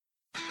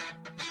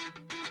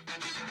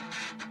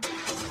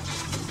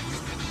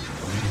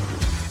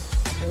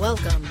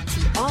Welcome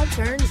to All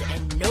Turns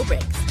and No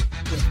Breaks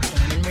with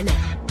Tam and Renee.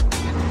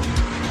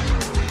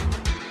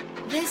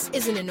 This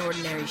isn't an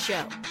ordinary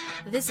show.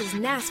 This is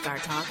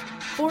NASCAR talk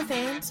for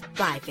fans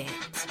by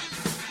fans.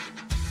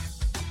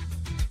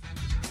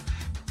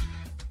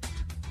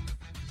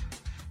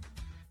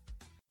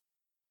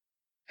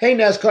 Hey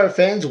NASCAR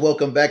fans,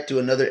 welcome back to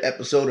another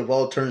episode of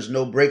All Turns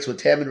No Breaks with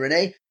Tam and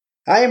Renee.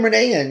 I am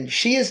Renee and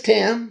she is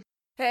Tam.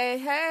 Hey,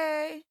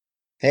 hey.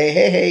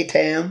 Hey,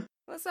 Tam.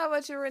 What's up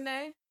with you,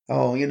 Renee?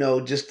 Oh,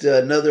 just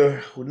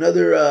another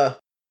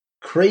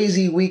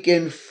crazy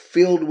weekend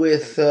filled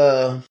with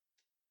up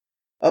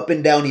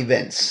and down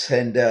events.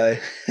 And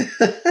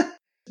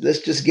let's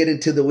just get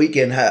into the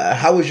weekend.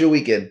 How was your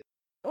weekend?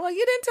 Well,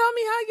 you didn't tell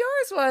me how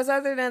yours was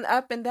other than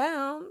up and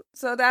down.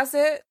 So that's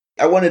it.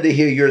 I wanted to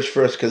hear yours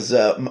first because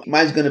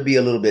mine's going to be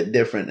a little bit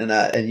different,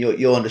 and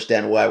you'll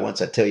understand why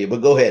once I tell you.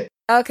 But go ahead.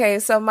 Okay,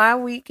 so my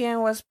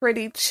weekend was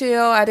pretty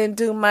chill. I didn't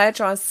do much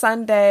on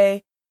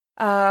Sunday.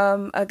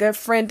 A good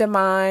friend of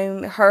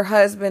mine, her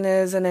husband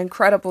is an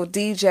incredible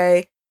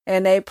DJ,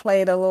 and they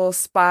played a little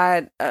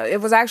spot. It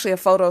was actually a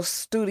photo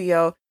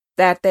studio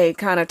that they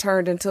kind of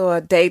turned into a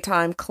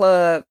daytime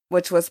club,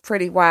 which was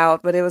pretty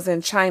wild, but it was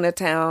in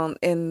Chinatown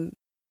in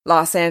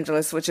Los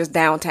Angeles, which is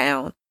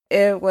downtown.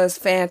 It was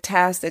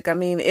fantastic. I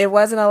mean, it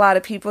wasn't a lot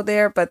of people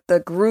there, but the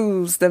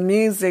grooves, the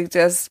music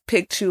just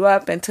picked you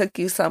up and took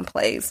you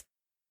someplace.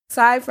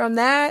 Aside from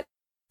that,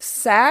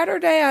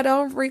 Saturday, I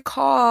don't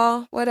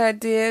recall what I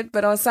did,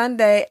 but on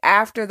Sunday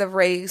after the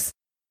race,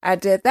 I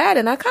did that.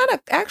 And I kind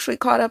of actually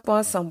caught up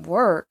on some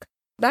work.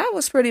 That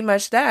was pretty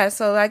much that.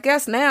 So I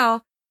guess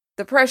now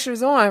the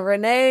pressure's on.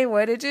 Renee,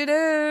 what did you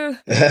do?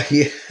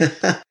 Yeah.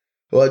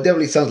 Well, it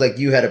definitely sounds like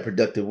you had a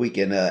productive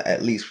weekend,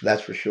 at least,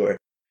 that's for sure.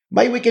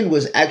 My weekend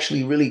was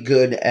actually really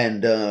good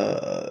and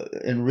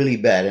really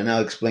bad, and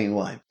I'll explain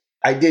why.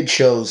 I did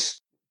shows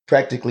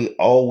practically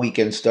all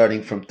weekend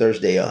starting from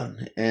Thursday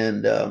on,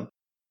 and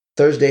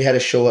Thursday had a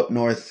show up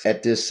north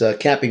at this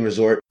camping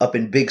resort up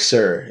in Big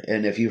Sur,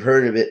 and if you've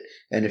heard of it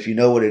and if you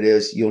know what it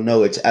is, you'll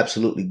know it's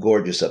absolutely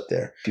gorgeous up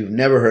there. If you've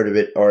never heard of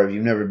it or if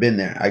you've never been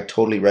there, I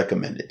totally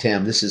recommend it.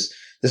 Tam, this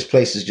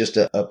place is just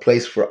a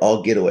place for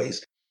all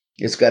getaways.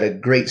 It's got a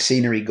great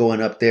scenery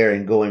going up there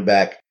and going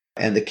back.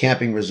 And the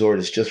camping resort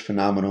is just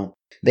phenomenal.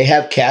 They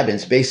have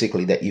cabins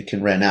basically that you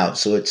can rent out.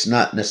 So it's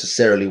not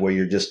necessarily where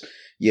you're just,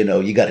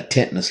 you got a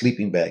tent and a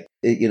sleeping bag.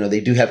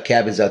 They do have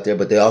cabins out there,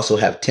 but they also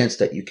have tents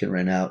that you can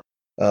rent out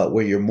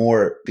where you're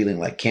more feeling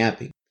like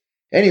camping.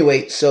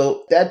 Anyway,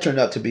 so that turned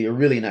out to be a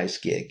really nice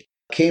gig.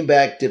 Came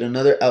back, did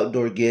another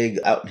outdoor gig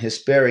out in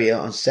Hesperia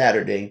on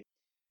Saturday.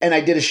 And I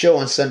did a show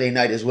on Sunday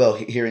night as well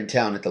here in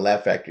town at the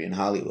Laugh Factory in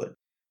Hollywood.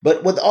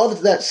 But with all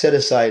of that set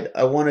aside,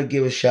 I want to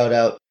give a shout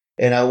out.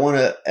 And I want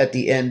to, at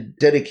the end,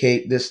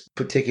 dedicate this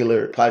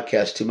particular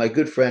podcast to my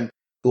good friend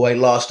who I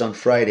lost on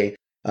Friday.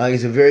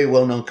 He's a very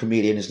well-known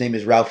comedian. His name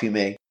is Ralphie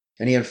May,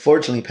 and he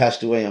unfortunately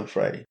passed away on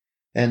Friday.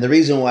 And the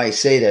reason why I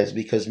say that is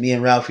because me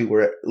and Ralphie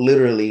were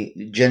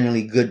literally,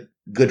 genuinely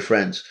good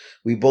friends.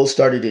 We both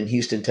started in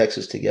Houston,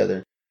 Texas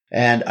together.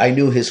 And I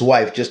knew his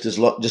wife just as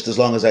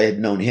long as I had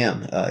known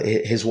him.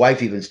 His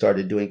wife even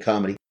started doing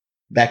comedy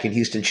back in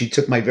Houston. She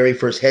took my very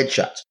first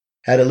headshots,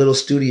 had a little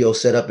studio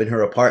set up in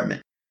her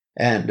apartment.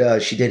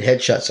 And she did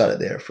headshots out of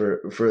there for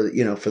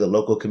the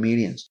local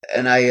comedians.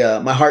 And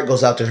my heart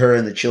goes out to her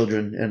and the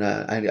children, and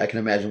I can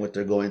imagine what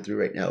they're going through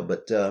right now.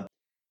 But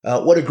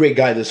what a great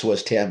guy this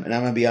was, Tam. And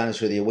I'm gonna be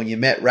honest with you, when you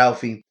met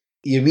Ralphie,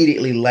 you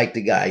immediately liked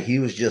the guy. He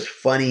was just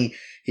funny.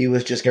 He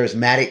was just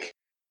charismatic,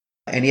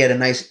 and he had a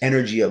nice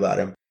energy about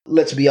him.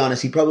 Let's be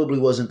honest, he probably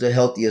wasn't the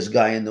healthiest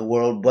guy in the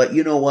world, but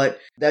you know what?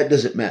 That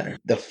doesn't matter.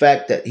 The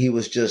fact that he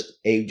was just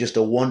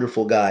a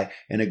wonderful guy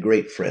and a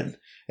great friend.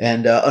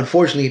 And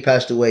unfortunately, he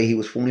passed away. He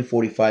was only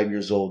 45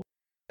 years old.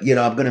 I'm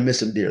going to miss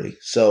him dearly.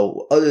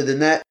 So other than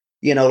that,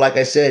 like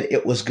I said,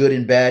 it was good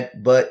and bad,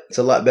 but it's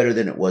a lot better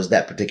than it was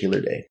that particular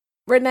day.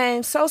 Renee,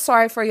 I'm so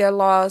sorry for your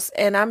loss.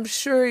 And I'm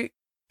sure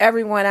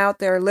everyone out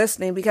there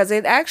listening, because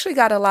it actually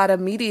got a lot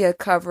of media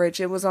coverage.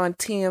 It was on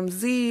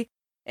TMZ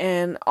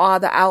and all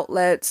the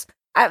outlets.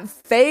 I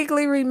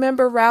vaguely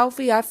remember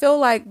Ralphie. I feel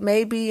like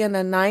maybe in the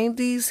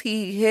 90s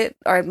he hit,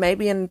 or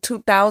maybe in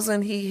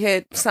 2000 he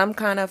hit some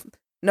kind of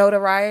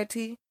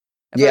notoriety.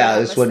 Yeah,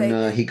 that's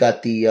when he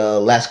got the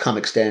Last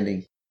Comic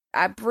Standing.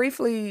 I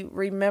briefly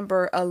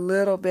remember a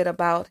little bit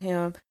about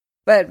him,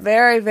 but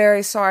very,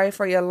 very sorry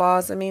for your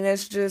loss. I mean,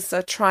 it's just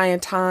a trying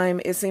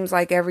time. It seems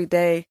like every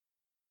day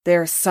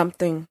there's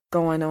something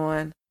going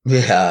on.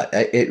 Yeah,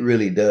 it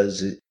really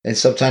does. And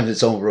sometimes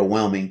it's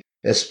overwhelming,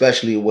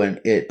 especially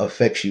when it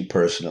affects you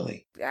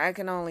personally. I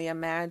can only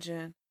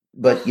imagine.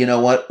 But you know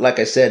what? Like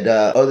I said,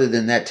 other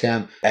than that,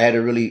 Tam, I had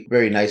a really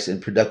very nice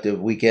and productive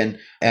weekend,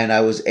 and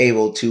I was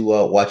able to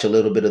watch a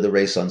little bit of the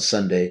race on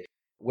Sunday.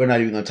 We're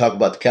not even going to talk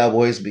about the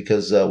Cowboys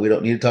because we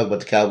don't need to talk about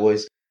the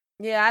Cowboys.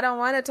 Yeah, I don't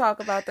want to talk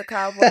about the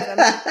Cowboys.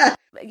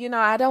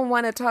 I don't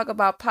want to talk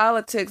about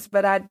politics,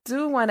 but I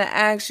do want to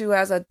ask you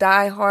as a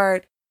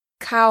diehard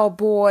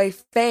Cowboy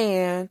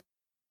fan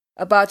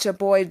about your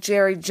boy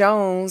Jerry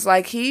Jones.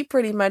 Like, he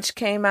pretty much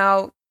came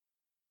out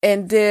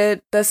and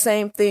did the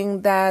same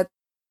thing that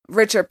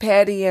Richard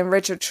Petty and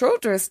Richard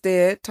Childress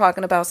did,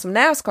 talking about some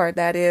NASCAR,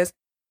 that is,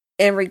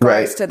 in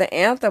regards to the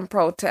anthem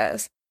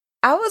protest.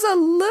 I was a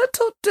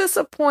little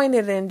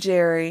disappointed in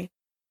Jerry,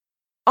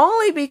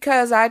 only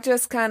because I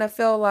just kind of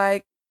feel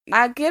like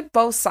I get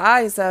both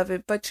sides of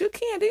it, but you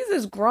can't, these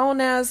is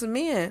grown ass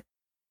men.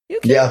 You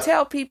can't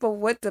tell people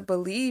what to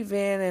believe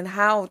in and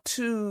how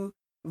to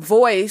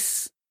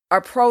voice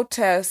or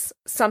protest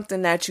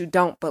something that you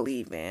don't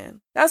believe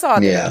in. That's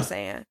all that I'm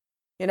saying.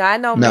 You know, I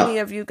know many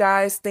of you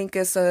guys think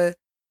it's a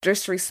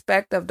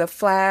disrespect of the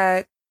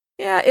flag.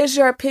 Yeah, it's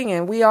your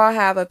opinion. We all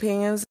have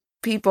opinions.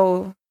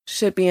 People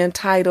should be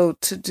entitled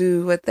to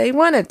do what they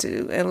want to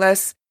do,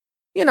 unless,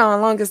 you know,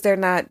 as long as they're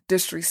not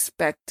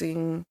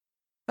disrespecting.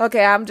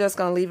 Okay, I'm just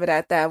going to leave it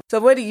at that. So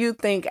what do you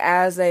think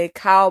as a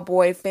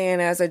Cowboy fan,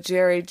 as a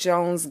Jerry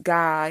Jones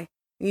guy?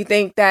 You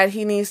think that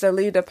he needs to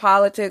leave the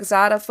politics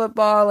out of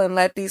football and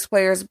let these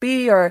players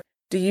be? Or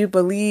do you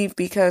believe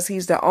because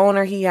he's the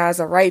owner, he has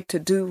a right to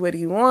do what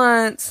he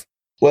wants?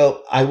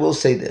 Well, I will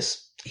say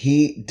this.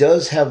 He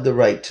does have the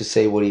right to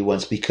say what he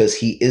wants because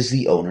he is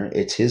the owner.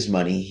 It's his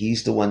money.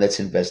 He's the one that's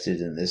invested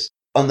in this.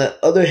 On the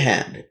other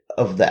hand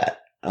of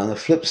that, on the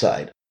flip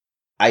side,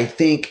 I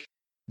think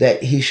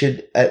that he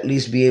should at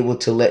least be able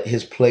to let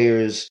his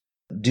players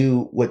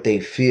do what they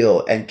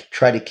feel and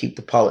try to keep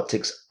the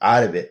politics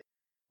out of it.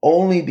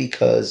 Only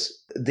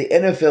because the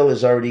NFL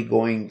is already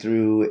going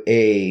through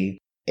a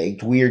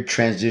weird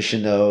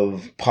transition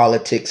of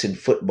politics in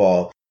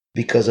football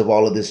because of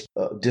all of this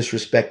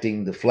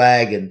disrespecting the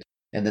flag and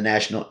the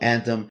national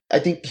anthem. I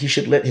think he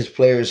should let his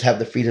players have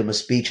the freedom of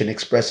speech and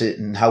express it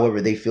in however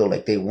they feel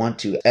like they want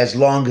to, as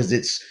long as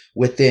it's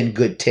within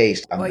good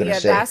taste, I'm going to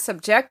say. That's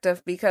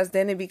subjective, because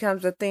then it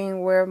becomes a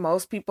thing where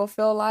most people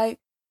feel like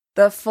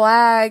the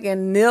flag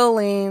and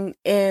kneeling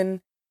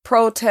in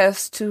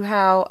protest to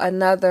how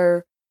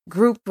another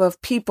group of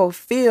people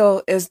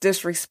feel is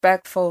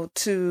disrespectful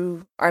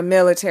to our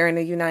military in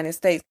the United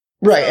States.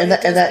 Right, so and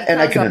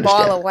I can understand. A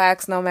ball of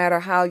wax, no matter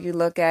how you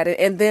look at it.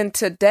 And then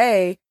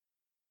today,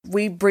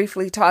 we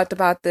briefly talked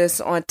about this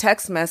on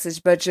text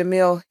message, but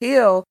Jemele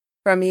Hill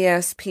from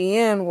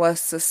ESPN was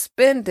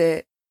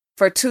suspended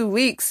for 2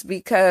 weeks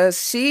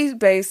because she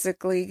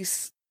basically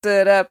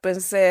stood up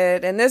and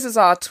said, and this is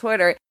all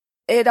Twitter,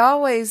 it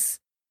always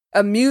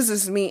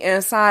amuses me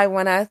inside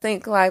when I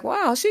think like,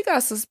 wow, she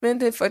got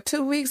suspended for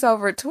 2 weeks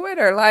over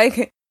Twitter.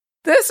 Like,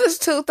 this is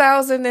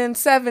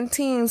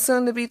 2017,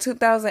 soon to be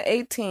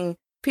 2018.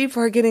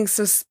 People are getting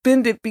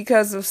suspended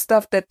because of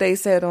stuff that they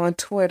said on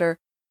Twitter.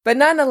 But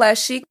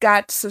nonetheless, she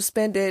got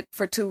suspended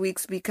for 2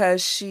 weeks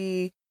because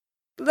she,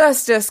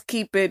 let's just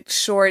keep it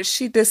short,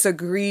 she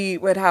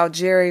disagreed with how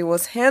Jerry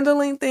was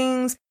handling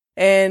things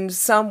and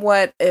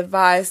somewhat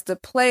advised the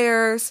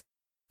players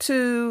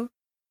to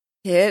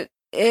hit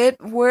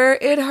it where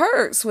it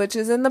hurts, which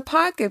is in the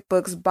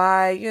pocketbooks,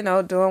 by, you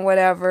know, doing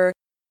whatever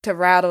to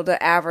rattle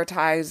the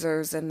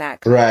advertisers and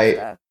that kind of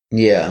stuff.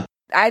 Yeah.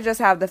 I just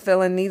have the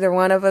feeling neither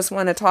one of us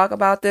want to talk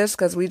about this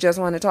because we just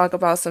want to talk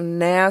about some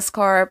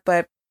NASCAR,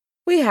 but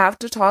we have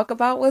to talk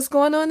about what's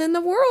going on in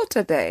the world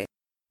today.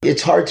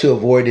 It's hard to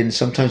avoid, and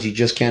sometimes you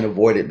just can't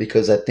avoid it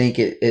because I think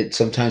it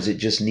sometimes it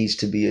just needs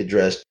to be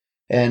addressed.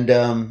 And,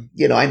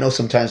 you know, I know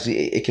sometimes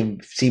it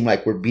can seem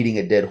like we're beating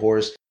a dead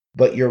horse,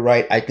 but you're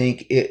right. I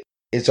think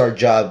it's our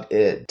job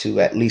to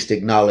at least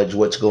acknowledge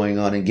what's going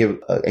on and give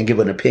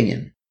an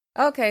opinion.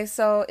 Okay,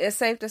 so it's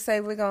safe to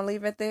say we're going to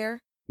leave it there?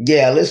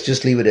 Yeah, let's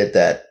just leave it at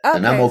that. Okay.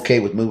 And I'm okay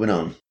with moving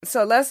on.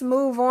 So let's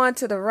move on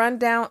to the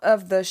rundown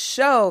of the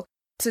show.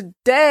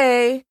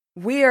 Today,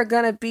 we are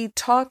going to be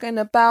talking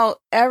about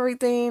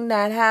everything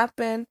that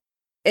happened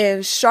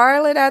in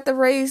Charlotte at the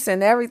race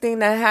and everything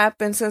that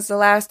happened since the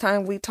last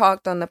time we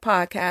talked on the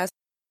podcast.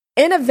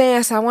 In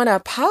advance, I want to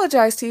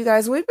apologize to you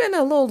guys. We've been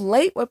a little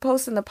late with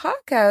posting the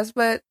podcast,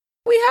 but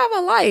we have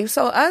a life.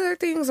 So other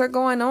things are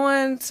going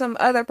on, some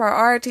other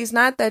priorities.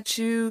 Not that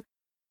you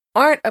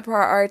aren't a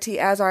priority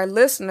as our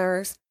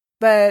listeners,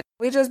 but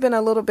we've just been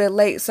a little bit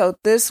late. So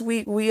this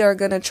week, we are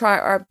going to try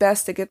our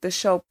best to get the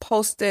show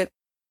posted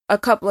a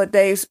couple of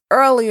days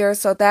earlier,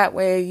 so that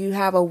way you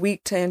have a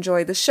week to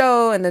enjoy the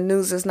show and the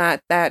news is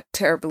not that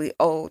terribly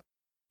old.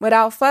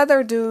 Without further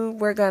ado,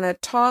 we're going to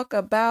talk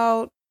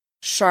about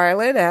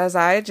Charlotte, as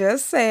I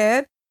just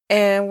said,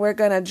 and we're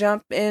going to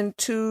jump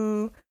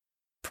into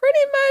pretty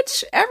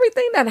much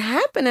everything that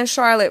happened in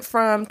Charlotte,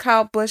 from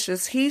Kyle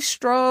Busch's heat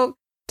stroke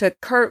to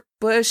Kurt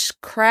Busch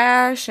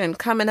crash and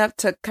coming up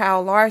to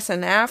Kyle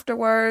Larson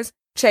afterwards,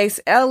 Chase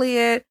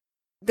Elliott.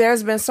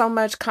 There's been so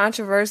much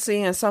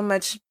controversy and so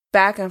much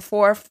back and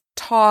forth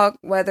talk,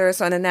 whether it's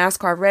on the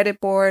NASCAR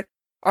Reddit board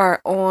or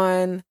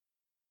on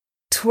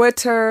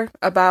Twitter,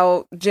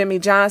 about Jimmy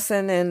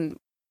Johnson and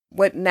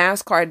what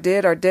NASCAR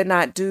did or did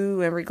not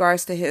do in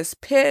regards to his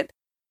pit.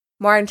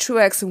 Martin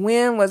Truex's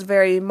win was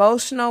very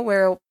emotional.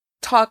 We'll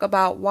talk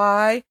about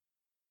why.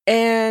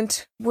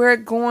 And we're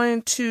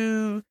going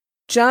to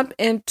jump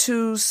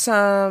into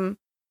some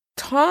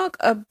talk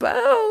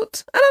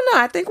about, I don't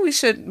know, I think we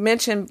should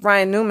mention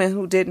Ryan Newman,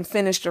 who didn't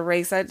finish the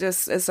race.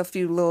 It's a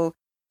few little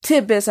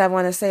tidbits I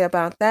want to say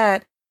about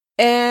that.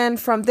 And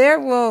from there,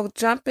 we'll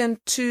jump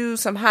into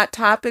some hot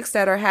topics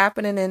that are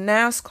happening in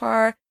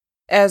NASCAR,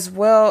 as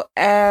well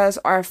as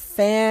our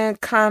fan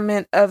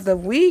comment of the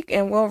week.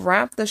 And we'll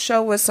wrap the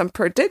show with some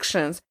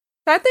predictions.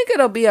 I think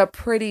it'll be a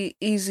pretty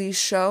easy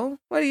show.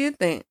 What do you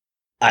think?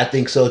 I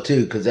think so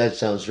too, because that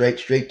sounds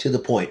straight to the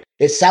point.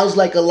 It sounds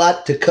like a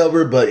lot to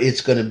cover, but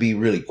it's going to be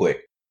really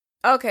quick.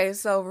 Okay,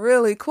 so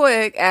really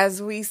quick,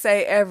 as we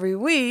say every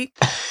week,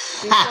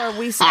 before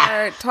we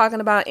start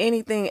talking about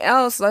anything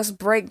else, let's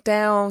break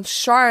down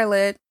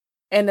Charlotte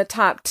in the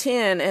top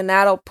 10, and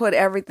that'll put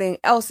everything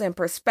else in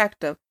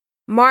perspective.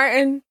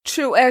 Martin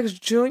Truex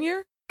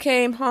Jr.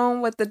 came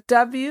home with the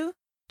W.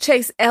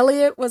 Chase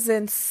Elliott was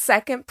in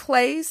second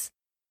place.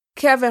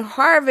 Kevin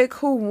Harvick,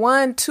 who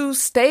won 2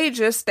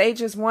 stages,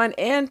 stages 1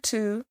 and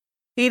 2,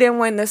 he didn't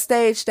win the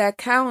stage that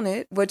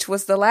counted, which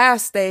was the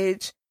last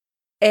stage,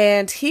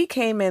 and he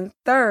came in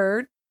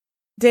third.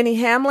 Denny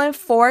Hamlin,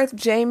 fourth.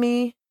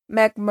 Jamie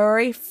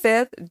McMurray,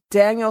 fifth.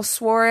 Daniel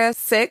Suarez,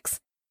 sixth.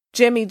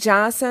 Jimmy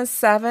Johnson,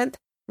 seventh.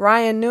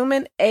 Ryan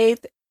Newman,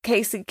 eighth.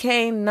 Casey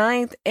Kane,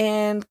 ninth.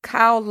 And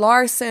Kyle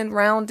Larson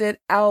rounded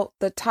out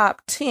the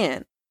top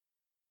 10.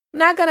 I'm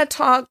not going to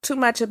talk too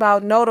much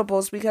about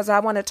notables because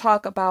I want to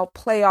talk about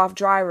playoff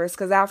drivers,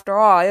 because after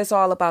all, it's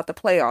all about the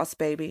playoffs,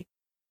 baby.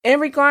 In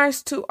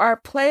regards to our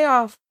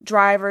playoff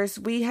drivers,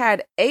 we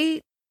had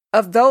 8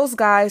 of those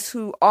guys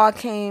who all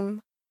came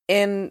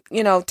in,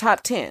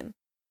 top 10,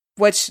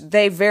 which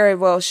they very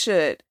well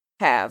should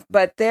have.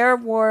 But there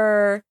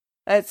were,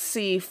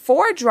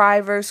 4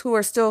 drivers who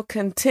are still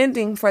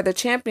contending for the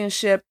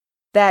championship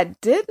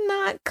that did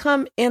not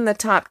come in the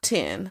top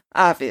 10,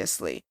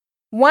 obviously.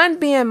 One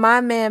being my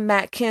man,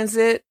 Matt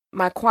Kenseth,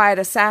 my quiet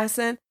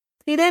assassin.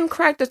 He didn't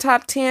crack the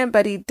top 10,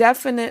 but he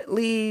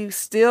definitely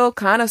still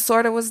kind of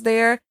sort of was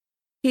there.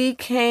 He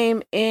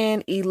came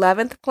in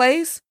 11th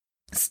place.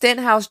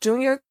 Stenhouse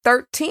Jr.,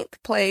 13th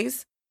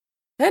place.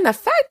 And the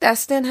fact that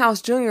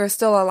Stenhouse Jr. is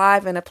still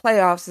alive in the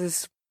playoffs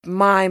is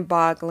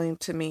mind-boggling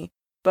to me.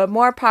 But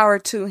more power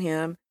to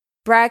him.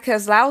 Brad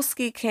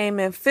Keselowski came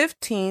in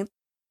 15th.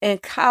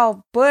 And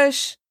Kyle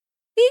Busch,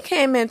 he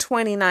came in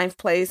 29th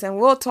place. And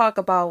we'll talk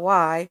about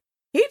why.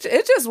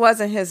 It just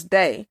wasn't his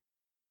day.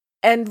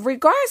 And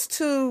regards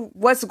to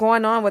what's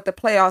going on with the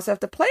playoffs,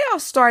 if the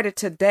playoffs started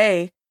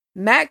today,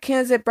 Matt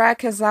Kenseth, Brad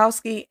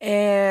Keselowski,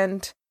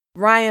 and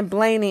Ryan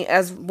Blaney,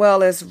 as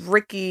well as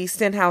Ricky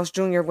Stenhouse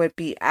Jr. would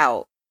be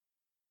out.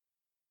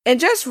 And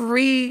just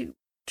retracting,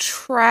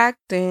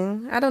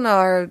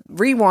 or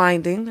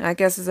rewinding, I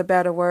guess is a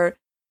better word.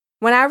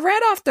 When I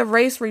read off the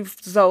race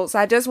results,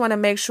 I just want to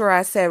make sure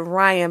I said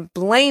Ryan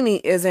Blaney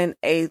is in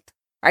 8th.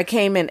 I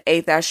came in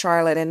 8th at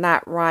Charlotte and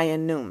not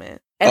Ryan Newman.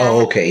 And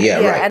okay. Yeah,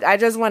 right. I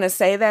just want to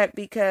say that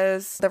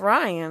because the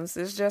Ryans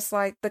is just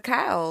like the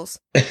cows.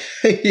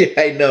 Yeah,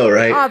 I know,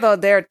 right? Although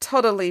they're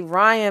totally,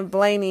 Ryan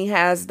Blaney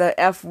has the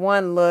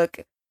F1 look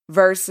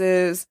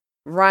versus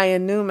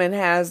Ryan Newman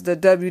has the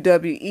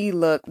WWE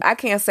look. I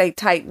can't say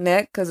tight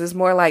neck because it's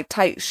more like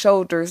tight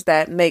shoulders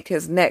that make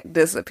his neck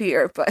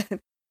disappear, but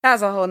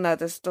that's a whole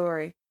nother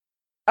story.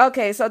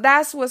 Okay, so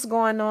that's what's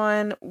going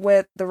on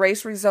with the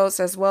race results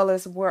as well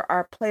as where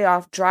our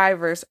playoff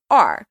drivers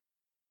are.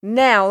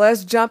 Now,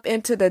 let's jump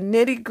into the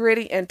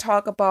nitty-gritty and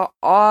talk about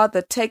all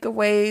the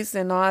takeaways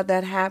and all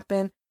that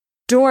happened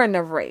during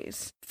the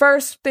race.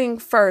 First thing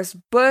first,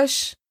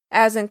 Busch,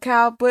 as in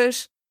Kyle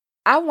Busch,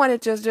 I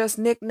wanted to just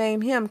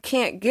nickname him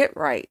Can't Get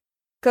Right.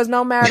 Because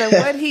no matter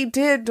what he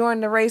did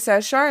during the race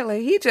at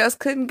Charlotte, he just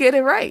couldn't get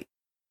it right.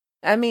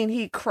 I mean,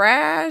 he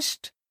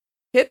crashed,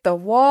 hit the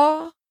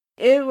wall.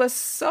 It was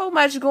so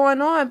much going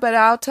on, but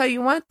I'll tell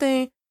you one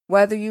thing,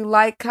 whether you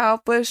like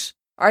Kyle Busch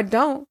or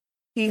don't,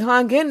 he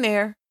hung in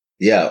there.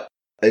 Yeah,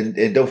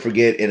 and don't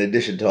forget, in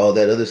addition to all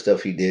that other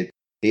stuff he did,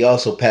 he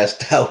also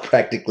passed out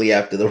practically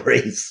after the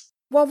race.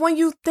 Well, when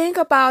you think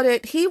about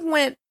it, he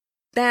went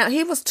down.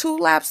 He was 2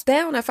 laps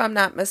down, if I'm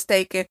not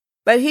mistaken,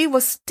 but he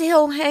was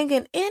still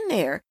hanging in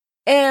there.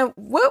 And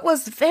what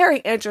was very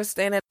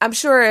interesting, and I'm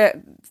sure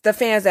the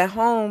fans at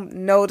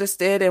home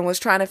noticed it and was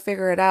trying to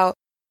figure it out,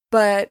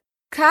 but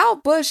Kyle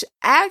Busch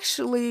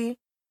actually,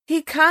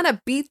 he kind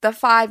of beat the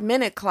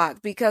 5-minute clock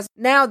because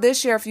now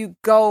this year, if you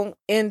go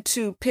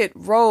into pit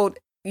road,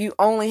 you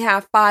only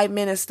have 5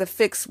 minutes to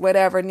fix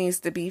whatever needs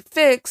to be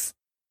fixed.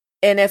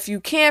 And if you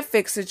can't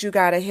fix it, you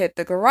got to hit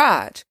the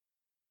garage.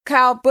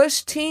 Kyle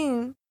Busch's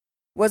team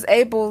was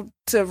able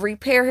to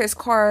repair his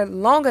car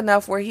long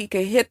enough where he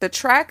could hit the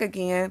track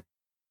again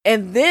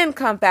and then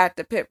come back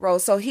to pit road.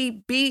 So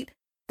he beat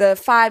the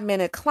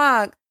 5-minute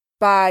clock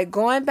by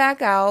going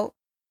back out.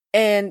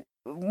 And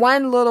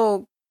one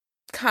little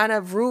kind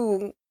of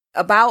rule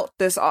about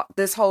this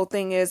whole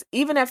thing is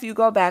even if you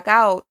go back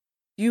out,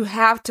 you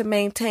have to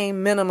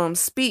maintain minimum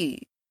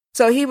speed.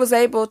 So he was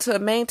able to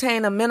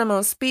maintain a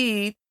minimum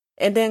speed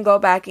and then go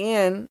back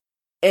in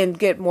and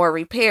get more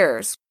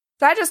repairs.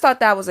 So I just thought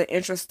that was an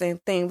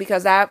interesting thing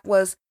because that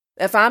was,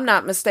 if I'm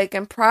not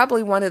mistaken,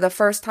 probably one of the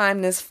first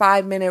time this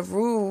 5-minute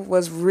rule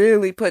was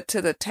really put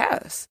to the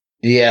test.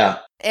 Yeah.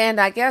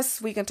 And I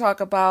guess we can talk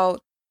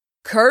about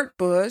Kurt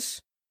Busch.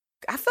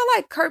 I feel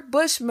like Kurt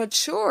Busch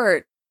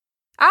matured.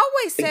 I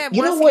always said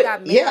You know once what? he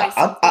got married,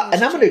 Yeah,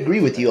 and I'm going to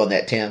agree with you but on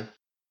that, Tam.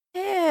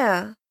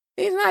 yeah,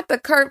 he's not the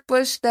Kurt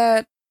Busch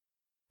that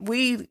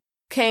we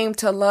came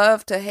to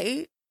love to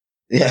hate.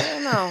 Yeah. I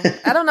don't know.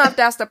 I don't know if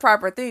that's the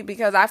proper thing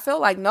because I feel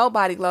like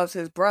nobody loves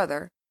his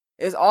brother.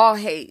 It's all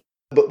hate.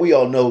 But we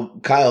all know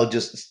Kyle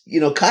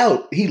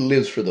Kyle, he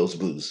lives for those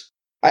boos.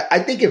 I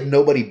think if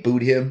nobody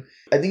booed him,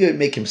 I think it would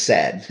make him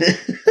sad.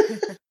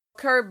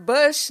 Kurt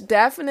Busch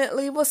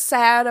definitely was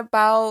sad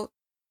about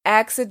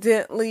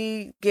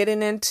accidentally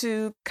getting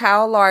into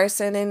Kyle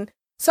Larson. And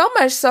so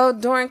much so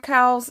during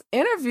Kyle's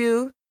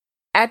interview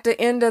at the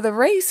end of the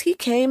race, he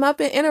came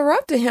up and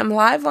interrupted him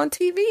live on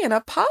TV and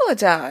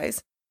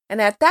apologized. And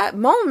at that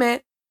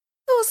moment,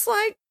 it was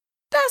like,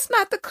 that's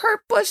not the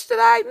Kurt Busch that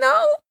I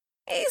know.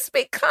 He's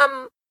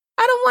become,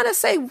 I don't want to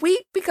say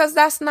weak because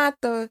that's not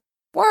the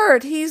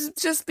word. He's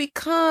just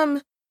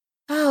become,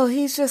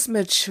 he's just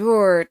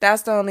matured.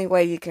 That's the only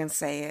way you can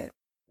say it.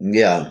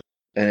 Yeah.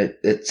 And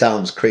it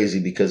sounds crazy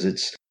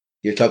because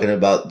you're talking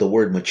about the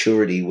word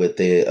maturity with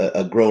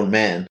a grown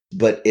man,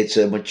 but it's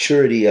a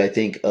maturity, I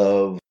think,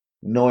 of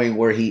knowing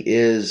where he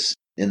is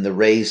in the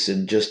race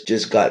and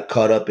just got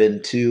caught up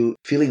into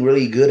feeling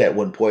really good at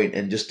one point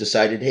and just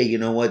decided, hey, you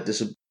know what,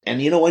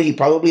 and you know what, he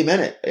probably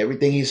meant it.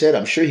 Everything he said,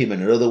 I'm sure he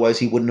meant it. Otherwise,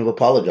 he wouldn't have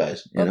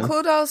apologized. Well,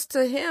 kudos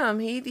to him.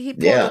 He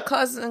pulled a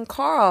cousin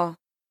Carl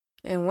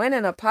and went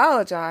and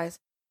apologized.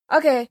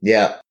 Okay.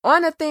 Yeah.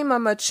 On the theme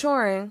of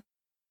maturing,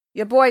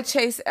 your boy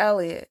Chase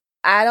Elliott.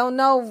 I don't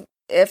know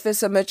if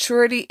it's a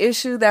maturity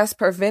issue that's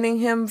preventing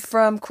him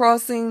from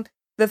crossing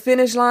the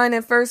finish line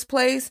in first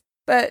place,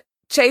 but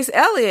Chase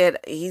Elliott,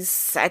 he's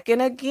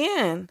second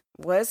again.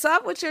 What's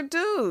up with your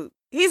dude?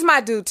 He's my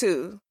dude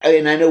too.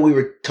 And I know we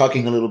were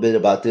talking a little bit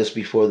about this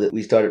before that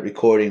we started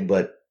recording,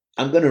 but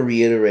I'm going to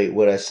reiterate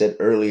what I said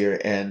earlier.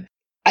 And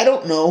I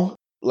don't know,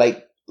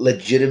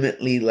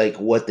 legitimately,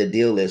 what the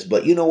deal is.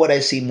 But you know what I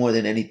see more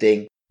than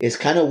anything is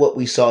kind of what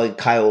we saw in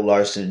Kyle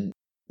Larson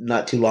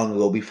not too long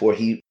ago before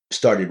he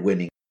started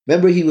winning.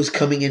 Remember, he was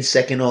coming in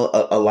second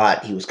a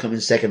lot. He was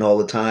coming second all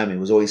the time. He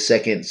was always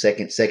second.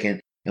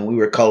 And we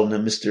were calling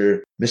him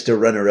Mr.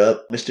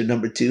 Runner-Up, Mr.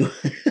 Number 2.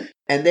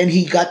 And then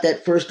he got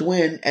that first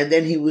win, and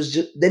then he was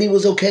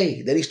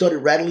okay. Then he started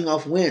rattling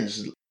off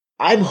wins.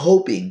 I'm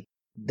hoping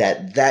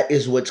that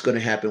is what's going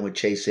to happen with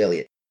Chase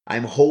Elliott.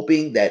 I'm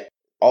hoping that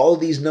all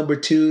these number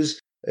 2s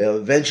are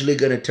eventually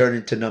going to turn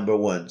into number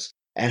 1s.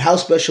 And how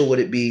special would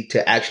it be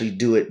to actually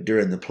do it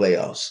during the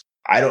playoffs?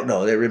 I don't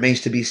know. That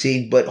remains to be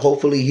seen, but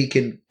hopefully he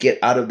can get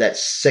out of that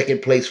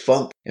second place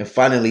funk and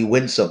finally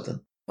win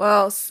something.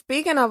 Well,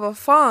 speaking of a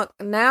funk,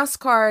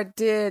 NASCAR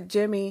did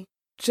Jimmy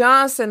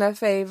Johnson a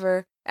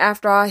favor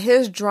after all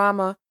his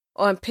drama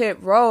on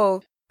pit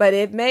road, but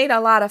it made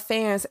a lot of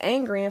fans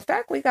angry. In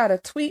fact, we got a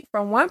tweet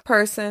from one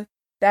person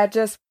that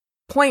just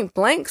point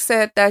blank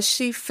said that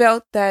she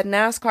felt that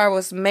NASCAR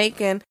was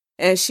making,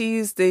 and she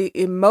used the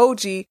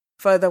emoji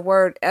for the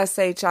word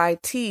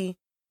SHIT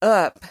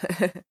up.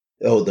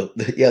 Oh,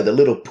 the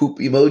little poop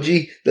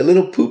emoji,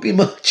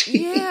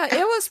 Yeah,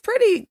 it was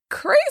pretty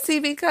crazy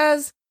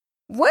because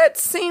what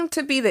seemed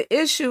to be the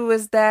issue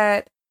is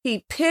that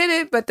he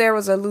pitted, but there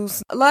was a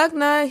loose lug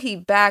nut. He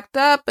backed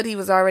up, but he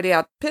was already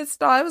out the pit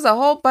stall. It was a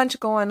whole bunch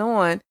going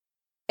on.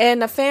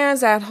 And the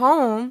fans at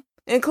home,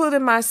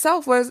 including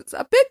myself, was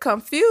a bit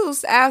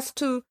confused as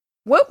to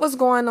what was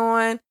going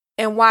on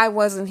and why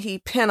wasn't he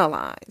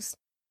penalized.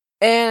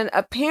 And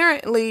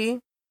apparently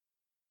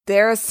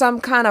there is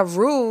some kind of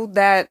rule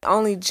that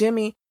only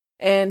Jimmy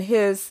and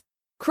his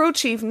crew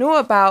chief knew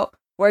about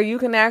where you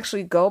can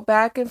actually go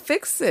back and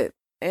fix it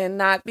and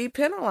not be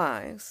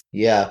penalized.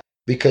 Yeah,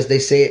 because they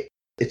say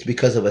it's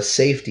because of a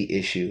safety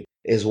issue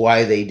is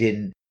why they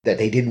didn't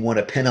want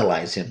to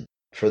penalize him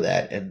for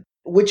that, and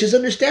which is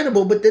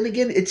understandable. But then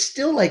again, it's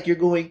still like you're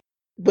going,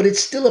 but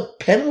it's still a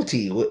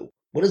penalty. What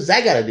does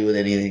that got to do with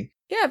anything?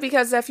 Yeah,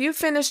 because if you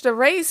finish the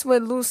race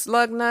with loose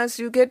lug nuts,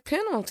 you get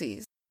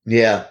penalties.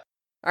 Yeah.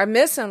 Or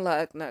missing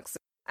lug nuts.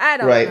 I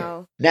don't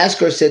know.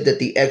 NASCAR said that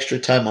the extra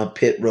time on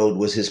pit road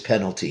was his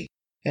penalty.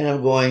 And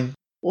I'm going,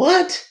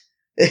 what?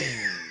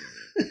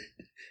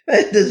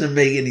 That doesn't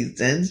make any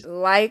sense.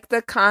 Like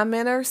the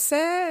commenter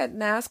said,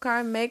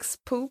 NASCAR makes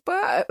poop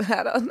up.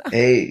 I don't know.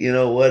 Hey, you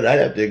know what? I'd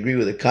have to agree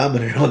with the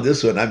commenter on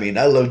this one. I mean,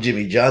 I love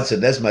Jimmy Johnson.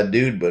 That's my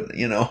dude. But,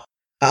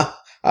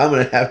 I'm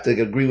going to have to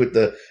agree with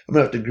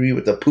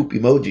the poop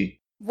emoji.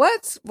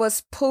 What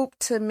was poop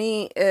to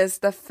me is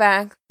the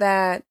fact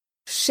that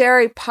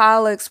Sherry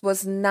Pollux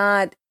was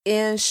not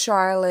in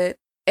Charlotte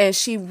and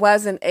she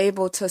wasn't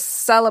able to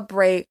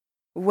celebrate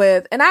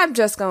with, and I'm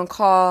just going to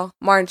call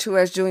Martin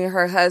Truex Jr.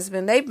 her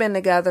husband. They've been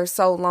together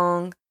so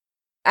long.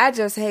 I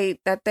just hate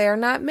that they're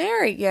not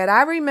married yet.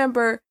 I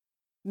remember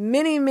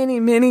many,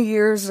 many, many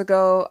years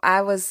ago,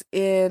 I was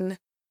in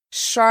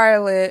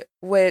Charlotte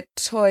with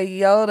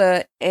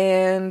Toyota,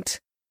 and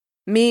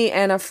me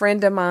and a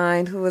friend of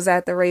mine who was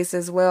at the race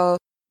as well,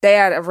 they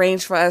had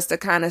arranged for us to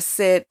kind of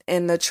sit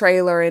in the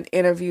trailer and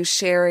interview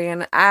Sherry.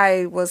 And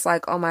I was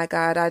like, oh my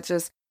God,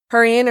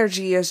 her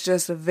energy is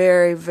just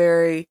very,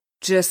 very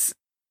just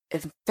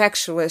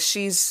infectious.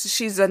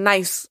 She's a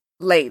nice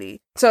lady.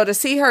 So to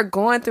see her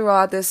going through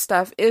all this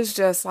stuff is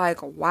just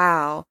like,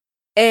 wow.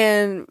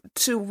 And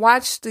to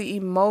watch the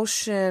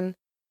emotion,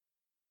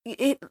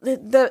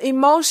 the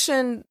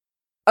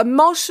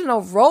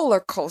emotional roller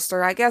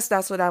coaster, I guess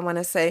that's what I want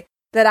to say,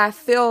 that I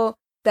feel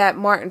that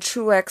Martin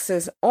Truex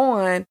is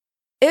on,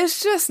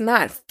 it's just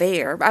not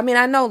fair. I mean,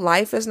 I know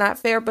life is not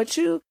fair, but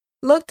you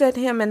looked at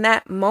him in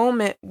that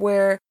moment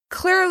where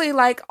clearly,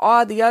 like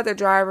all the other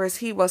drivers,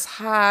 he was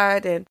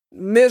hot and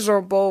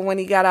miserable when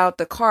he got out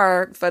the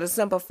car. For the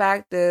simple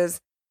fact is,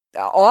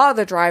 all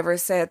the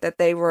drivers said that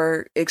they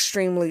were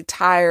extremely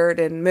tired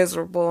and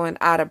miserable and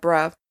out of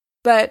breath.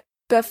 But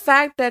the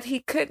fact that he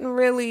couldn't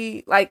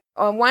really, like,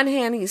 on one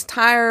hand, he's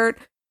tired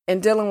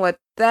and dealing with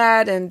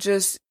that and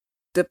just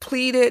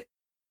depleted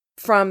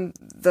from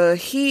the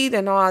heat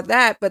and all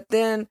that. But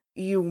then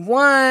you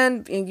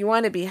won and you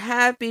want to be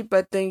happy.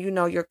 But then,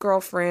 your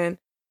girlfriend,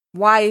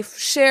 wife,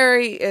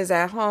 Sherry, is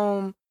at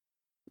home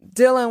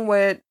dealing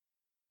with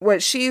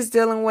what she's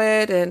dealing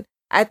with. And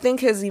I think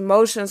his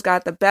emotions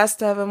got the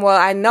best of him. Well,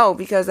 I know,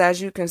 because as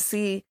you can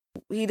see,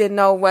 he didn't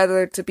know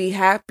whether to be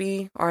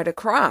happy or to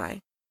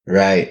cry.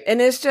 Right.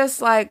 And it's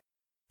just like,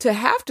 to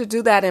have to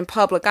do that in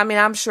public. I mean,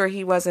 I'm sure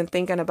he wasn't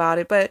thinking about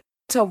it, but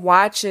to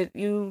watch it,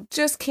 you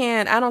just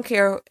can't. I don't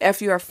care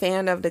if you're a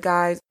fan of the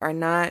guys or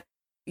not.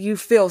 You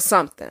feel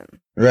something.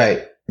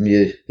 Right.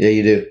 Yeah,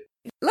 you do.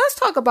 Let's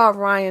talk about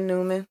Ryan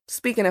Newman.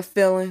 Speaking of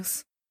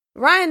feelings,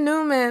 Ryan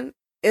Newman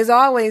is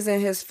always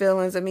in his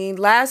feelings. I mean,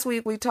 last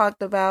week we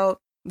talked about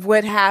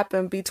what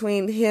happened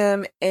between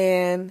him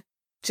and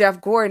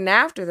Jeff Gordon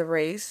after the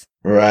race.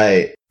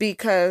 Right.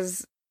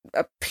 Because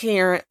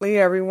apparently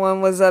everyone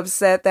was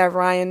upset that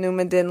Ryan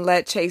Newman didn't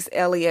let Chase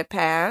Elliott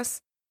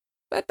pass.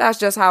 But that's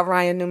just how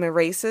Ryan Newman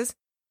races.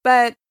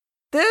 But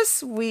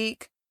this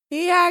week,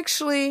 he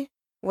actually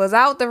was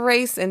out the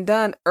race and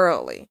done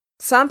early.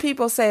 Some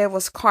people say it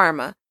was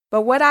karma.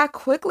 But what I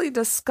quickly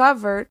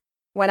discovered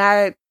when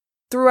I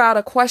threw out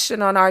a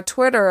question on our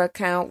Twitter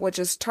account, which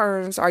is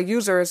our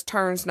user is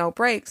Turns No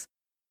Breaks,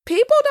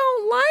 people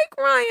don't like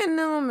Ryan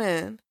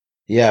Newman.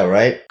 Yeah,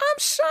 right? I'm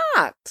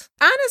shocked.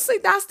 Honestly,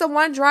 that's the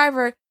one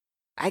driver,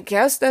 I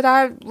guess, that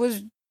I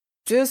was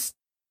just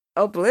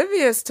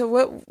oblivious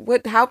to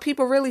how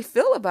people really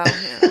feel about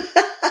him.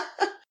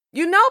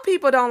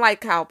 People don't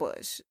like Kyle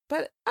Busch,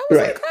 but I was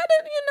like, how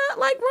did you not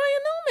like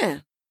Ryan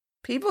Newman?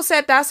 People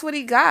said that's what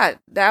he got.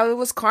 That it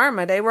was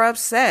karma. They were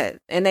upset.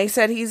 And they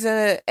said he's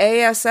in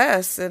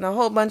ASS and a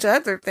whole bunch of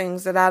other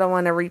things that I don't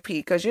want to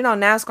repeat. Because,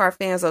 NASCAR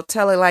fans will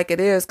tell it like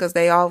it is because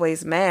they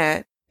always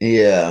mad.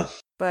 Yeah.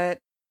 But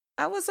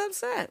I was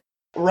upset.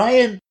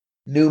 Ryan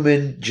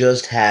Newman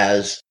just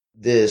has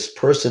this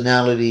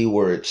personality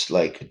where it's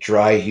like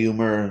dry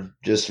humor,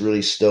 just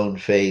really stone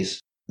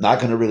faced, not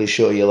going to really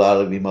show you a lot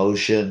of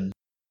emotion.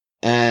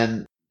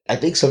 And I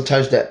think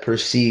sometimes that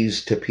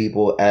perceives to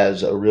people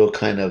as a real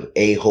kind of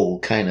a-hole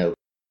kind of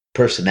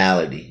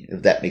personality,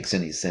 if that makes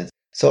any sense.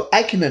 So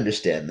I can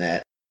understand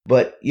that.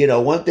 But,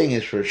 one thing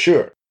is for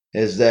sure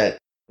is that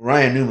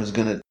Ryan Newman's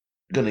going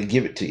to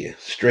give it to you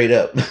straight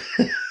up.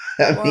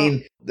 I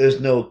mean,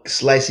 there's no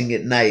slicing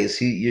it nice.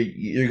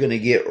 You're going to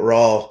get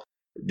raw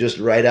just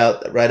right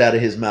out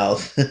of his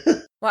mouth.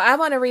 Well, I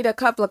want to read a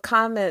couple of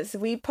comments.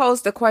 We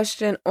posed a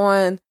question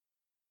on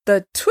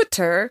the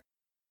Twitter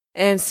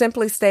and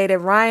simply stated,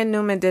 Ryan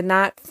Newman did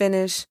not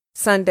finish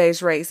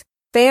Sunday's race.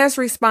 Fans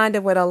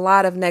responded with a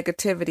lot of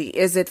negativity.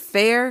 Is it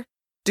fair?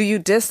 Do you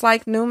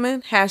dislike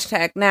Newman?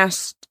 Hashtag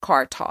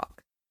NASCAR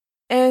talk.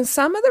 And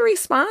some of the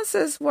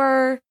responses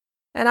were,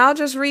 and I'll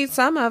just read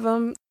some of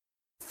them,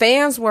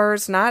 fans'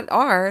 words, not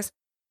ours.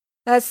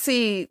 Let's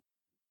see.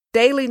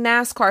 Daily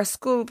NASCAR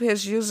Scoop,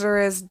 his user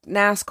is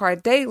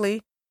NASCAR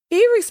Daily.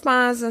 He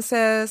responds and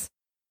says,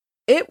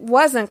 it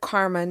wasn't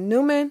karma.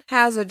 Newman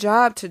has a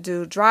job to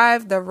do,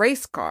 drive the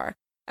race car.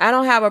 I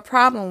don't have a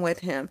problem with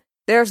him.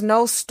 There's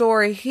no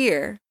story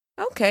here.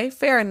 Okay,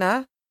 fair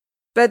enough.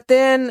 But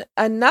then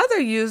another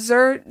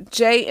user,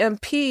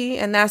 JMP,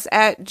 and that's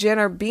at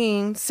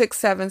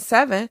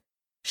JennerBean677,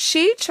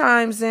 she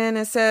chimes in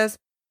and says,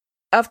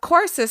 of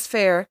course it's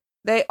fair.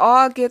 They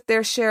all get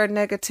their share of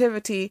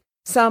negativity,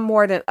 some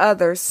more than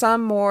others,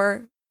 some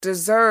more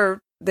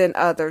deserved than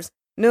others.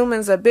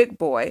 Newman's a big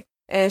boy.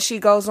 And she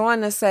goes on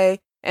to say,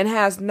 and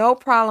has no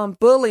problem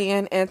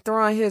bullying and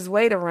throwing his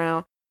weight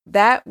around.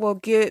 That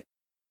will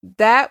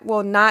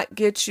not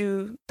get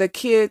you the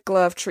kid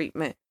glove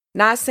treatment.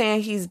 Not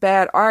saying he's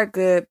bad or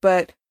good,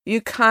 but you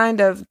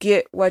kind of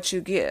get what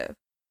you give.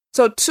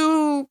 So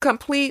 2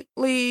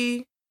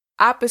 completely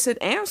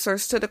opposite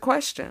answers to the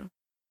question.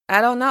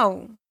 I don't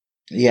know.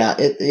 Yeah,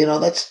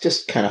 that's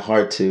just kind of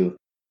hard to.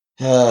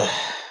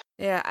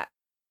 Yeah.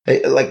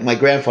 Like my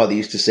grandfather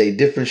used to say,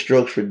 different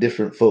strokes for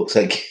different folks,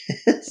 I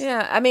guess.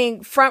 Yeah, I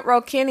mean, Front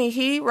Row Kenny,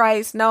 he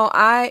writes, no,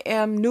 I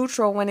am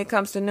neutral when it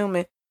comes to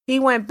Newman. He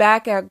went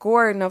back at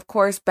Gordon. Of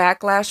course,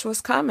 backlash was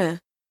coming.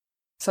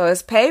 So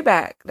it's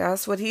payback.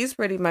 That's what he's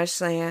pretty much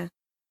saying.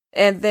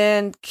 And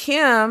then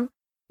Kim,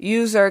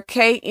 user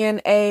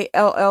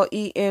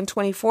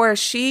KNALLEN24,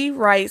 she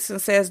writes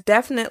and says,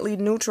 definitely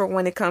neutral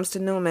when it comes to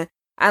Newman.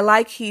 I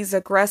like he's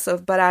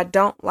aggressive, but I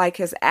don't like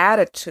his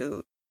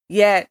attitude.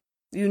 Yet,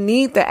 you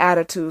need the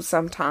attitude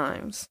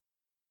sometimes.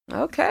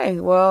 Okay,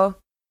 well,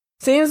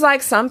 seems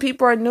like some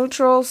people are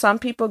neutral. Some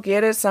people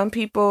get it. Some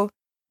people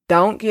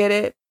don't get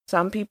it.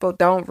 Some people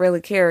don't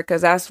really care,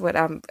 because that's what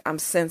I'm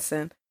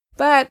sensing.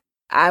 But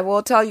I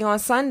will tell you, on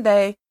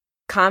Sunday,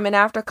 comment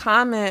after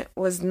comment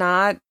was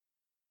not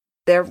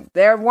there.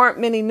 There weren't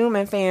many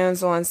Newman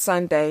fans on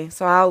Sunday,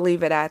 so I'll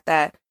leave it at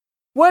that.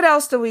 What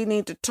else do we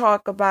need to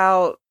talk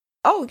about?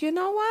 Oh, you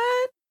know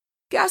what?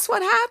 Guess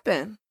what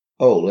happened?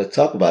 Oh, let's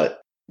talk about it.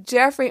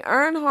 Jeffrey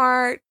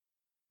Earnhardt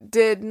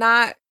did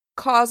not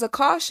cause a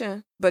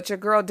caution, but your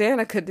girl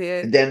Danica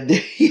did. And then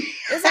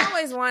It's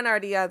always one or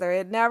the other.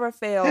 It never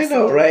fails. I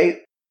know,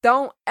 right?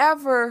 Don't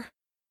ever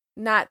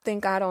not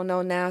think I don't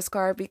know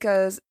NASCAR,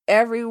 because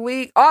every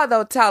week,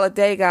 although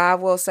Talladega, I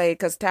will say,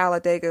 because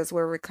Talladega is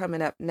where we're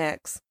coming up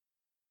next,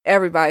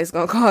 everybody's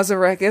going to cause a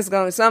wreck. It's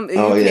going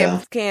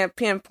to, can't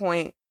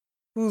pinpoint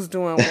who's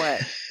doing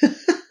what.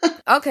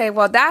 Okay,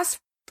 well, that's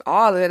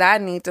all that I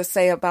need to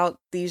say about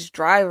these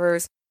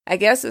drivers. I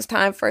guess it's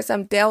time for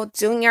some Dale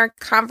Jr.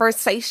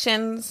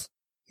 conversations.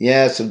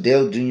 Yeah, some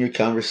Dale Jr.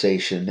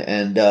 conversation,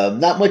 and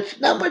not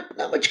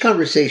much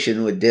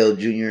conversation with Dale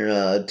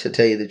Jr. To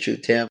tell you the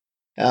truth, Tam.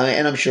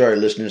 And I'm sure our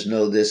listeners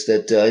know this,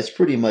 that it's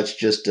pretty much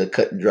just a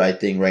cut and dry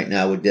thing right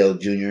now with Dale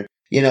Jr.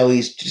 You know,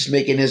 he's just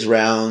making his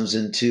rounds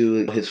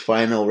into his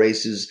final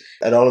races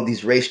at all of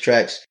these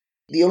racetracks.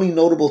 The only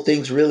notable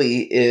things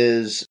really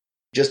is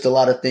just a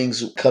lot of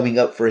things coming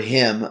up for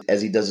him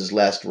as he does his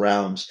last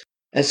rounds.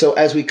 And so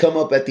as we come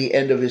up at the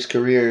end of his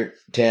career,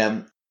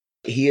 Tam,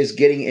 he is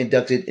getting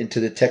inducted into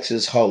the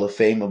Texas Hall of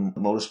Fame of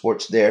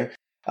Motorsports there,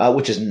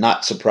 which is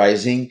not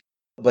surprising.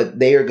 But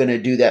they are going to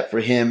do that for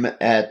him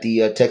at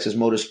the Texas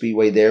Motor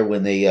Speedway there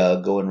when they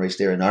go and race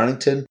there in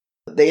Arlington.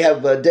 They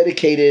have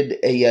dedicated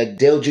a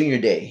Dale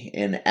Jr. Day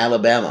in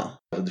Alabama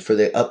for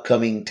the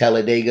upcoming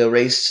Talladega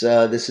race.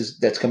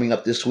 That's coming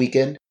up this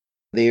weekend.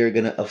 They are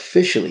going to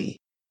officially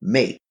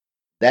make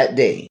that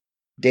day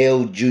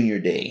Dale Jr.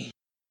 Day.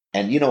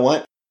 And you know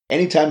what?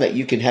 Anytime that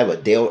you can have a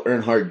Dale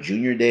Earnhardt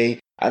Jr. Day,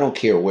 I don't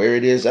care where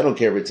it is. I don't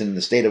care if it's in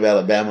the state of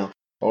Alabama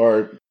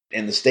or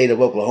in the state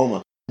of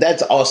Oklahoma.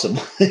 That's awesome.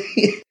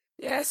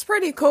 Yeah, it's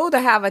pretty cool to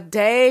have a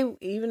day,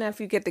 even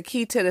if you get the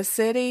key to the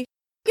city.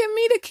 Give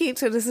me the key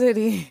to the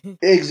city.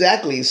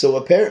 Exactly. So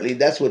apparently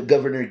that's what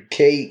Governor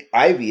Kay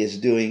Ivey is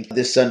doing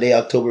this Sunday,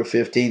 October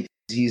 15th.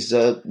 He's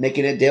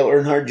making it Dale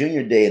Earnhardt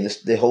Jr. Day in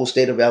the whole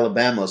state of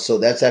Alabama. So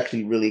that's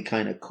actually really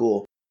kind of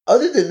cool.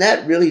 Other than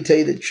that, really tell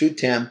you the truth,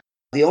 Tam,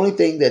 the only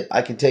thing that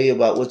I can tell you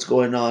about what's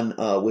going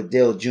on with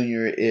Dale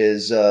Jr.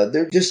 is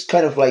they're just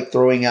kind of like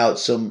throwing out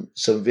some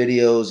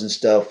videos and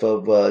stuff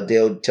of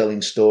Dale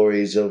telling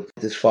stories of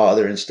his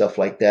father and stuff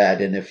like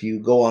that. And if you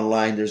go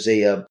online, there's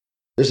a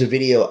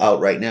video out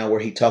right now where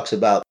he talks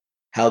about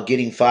how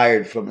getting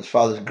fired from his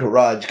father's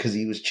garage because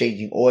he was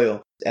changing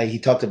oil. He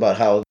talked about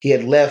how he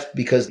had left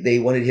because they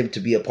wanted him to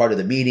be a part of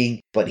the meeting,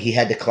 but he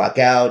had to clock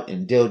out.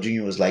 And Dale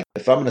Jr. was like,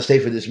 if I'm going to stay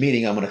for this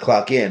meeting, I'm going to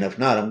clock in. If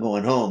not, I'm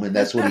going home. And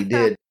that's what he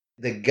did.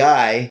 The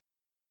guy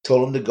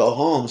told him to go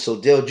home. So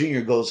Dale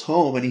Jr. goes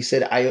home and he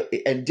said,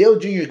 and Dale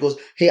Jr. goes,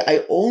 hey,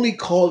 I only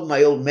called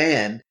my old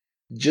man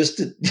just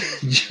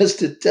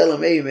to tell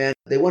him, hey, man,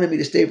 they wanted me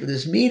to stay for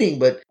this meeting,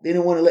 but they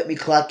didn't want to let me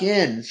clock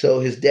in. So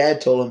his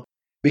dad told him,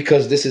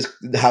 because this is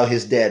how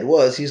his dad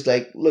was, he's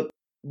like, look,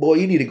 boy,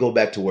 you need to go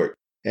back to work.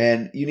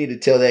 And you need to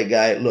tell that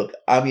guy, look,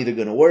 I'm either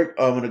going to work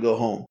or I'm going to go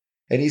home.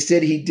 And he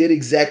said he did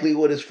exactly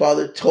what his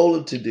father told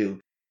him to do.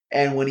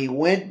 And when he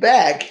went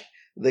back,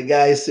 the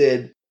guy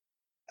said,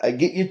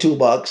 get your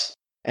toolbox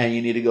and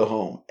you need to go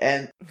home.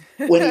 And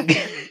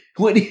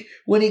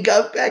when he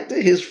got back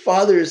to his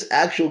father's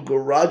actual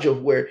garage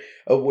of where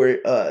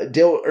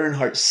Dale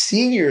Earnhardt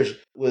Sr.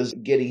 was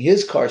getting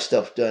his car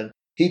stuff done,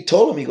 he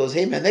told him, he goes,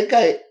 hey man, that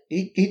guy,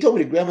 he told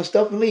me to grab my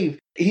stuff and leave.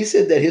 He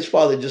said that his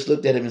father just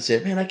looked at him and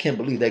said, man, I can't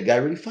believe that guy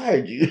really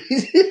fired you.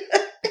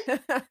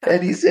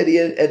 And he said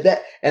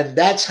and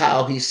that's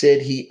how he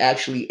said he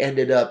actually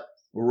ended up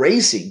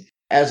racing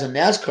as a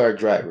NASCAR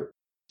driver.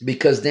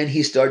 Because then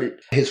his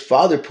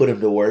father put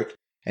him to work,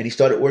 and he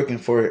started working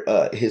for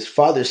his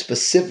father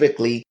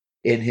specifically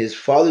in his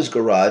father's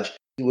garage.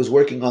 He was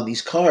working on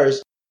these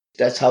cars.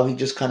 That's how he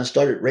just kind of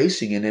started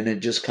racing. And then it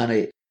just kind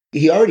of,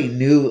 he already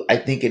knew, I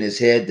think in his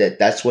head that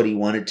that's what he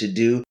wanted to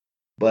do.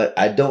 But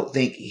I don't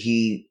think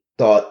he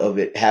thought of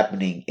it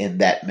happening in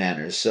that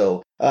manner.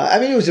 So,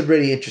 it was a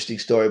pretty interesting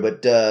story.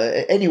 But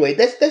anyway,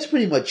 that's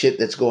pretty much it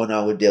that's going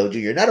on with Dale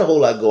Jr. Not a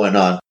whole lot going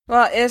on.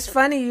 Well, it's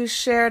funny you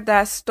shared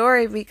that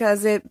story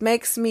because it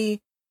makes me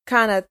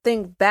kind of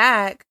think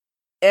back.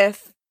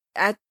 If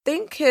I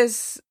think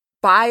his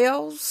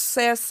bio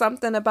says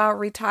something about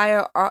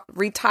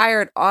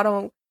retired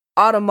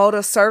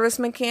automotive service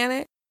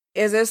mechanic,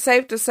 is it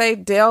safe to say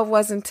Dale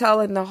wasn't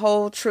telling the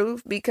whole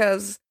truth?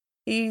 Because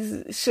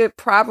he should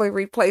probably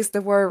replace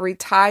the word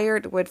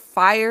retired with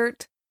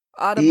fired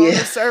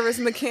automotive service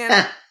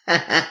mechanic.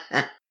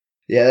 Yeah,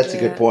 that's a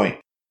good point.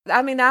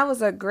 I mean, that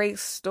was a great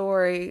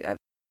story.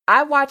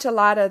 I watch a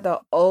lot of the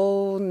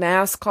old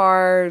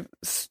NASCAR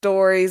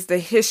stories, the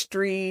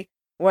history,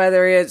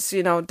 whether it's,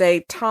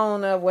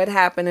 Daytona, what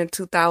happened in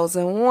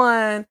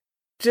 2001,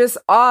 just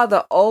all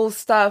the old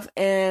stuff.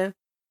 And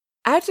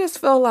I just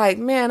feel like,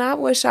 man, I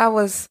wish I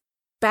was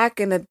back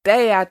in the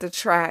day at the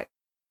track.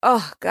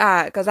 Oh,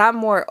 God, because I'm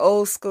more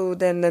old school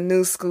than the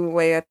new school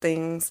way of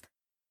things.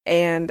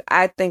 And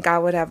I think I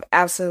would have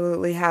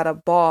absolutely had a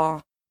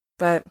ball.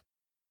 But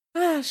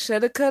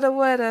shoulda, coulda,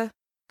 woulda.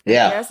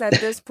 Yeah. I guess at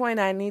this point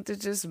I need to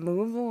just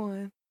move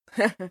on.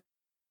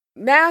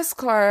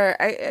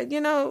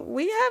 NASCAR,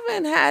 we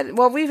haven't had,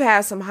 well, we've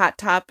had some hot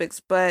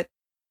topics, but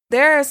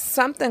there's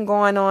something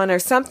going on or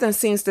something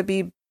seems to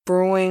be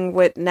brewing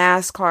with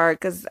NASCAR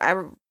because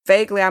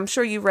I'm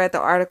sure you read the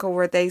article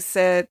where they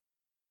said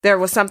there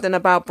was something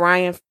about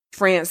Brian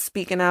France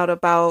speaking out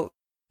about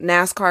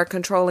NASCAR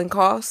controlling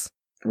costs.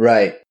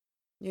 Right.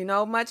 You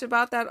know much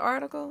about that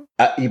article?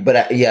 But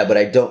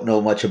I don't know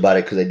much about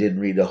it because I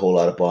didn't read a whole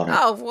lot upon it.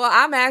 Oh, well,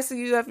 I'm asking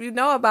you if you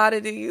know about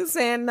it, and you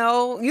saying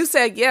no. You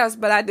said yes,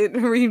 but I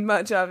didn't read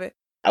much of it.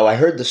 Oh, I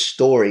heard the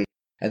story,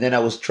 and then I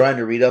was trying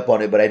to read up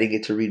on it, but I didn't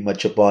get to read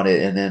much up on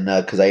it, and then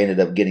because I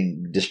ended up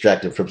getting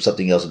distracted from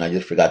something else, and I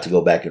just forgot to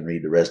go back and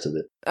read the rest of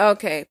it.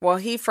 Okay, well,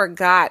 he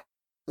forgot,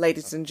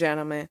 ladies and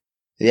gentlemen.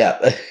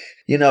 Yeah,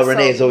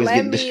 Renee's always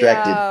getting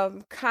distracted. Let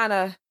me kind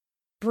of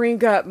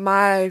bring up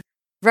my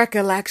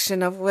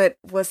recollection of what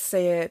was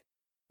said.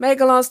 Make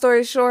a long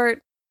story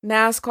short,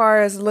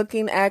 NASCAR is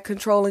looking at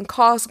controlling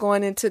costs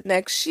going into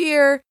next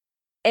year.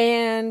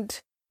 And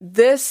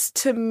this,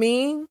 to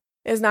me,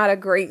 is not a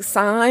great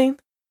sign.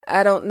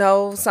 I don't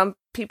know. Some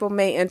people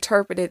may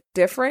interpret it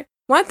different.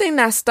 One thing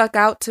that stuck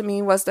out to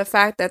me was the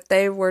fact that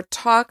they were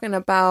talking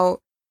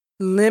about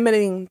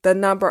limiting the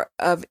number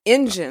of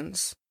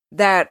engines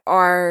that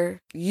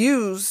are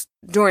used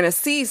during a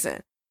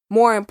season.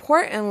 More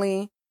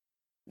importantly,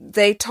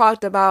 they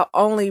talked about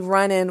only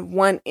running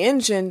one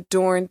engine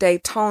during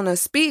Daytona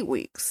Speed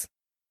Weeks.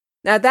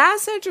 Now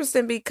that's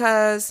interesting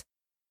because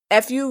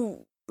if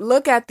you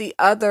look at the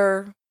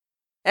other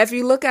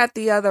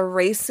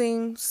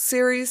racing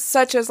series,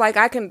 such as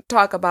I can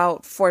talk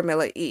about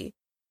Formula E.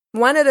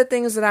 One of the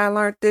things that I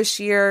learned this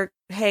year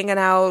hanging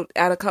out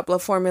at a couple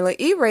of Formula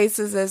E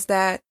races is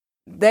that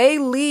they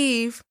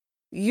leave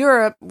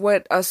Europe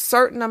with a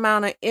certain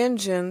amount of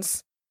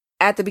engines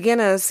at the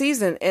beginning of the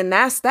season, and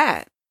that's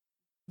that.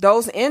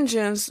 Those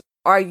engines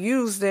are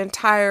used the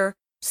entire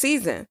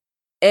season.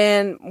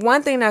 And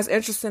one thing that's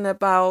interesting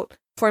about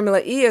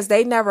Formula E is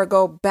they never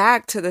go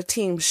back to the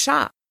team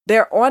shop.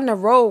 They're on the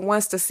road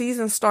once the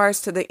season starts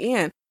to the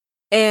end.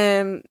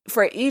 And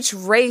for each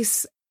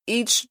race,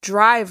 each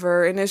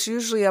driver, and it's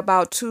usually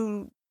about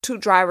two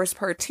drivers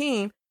per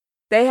team,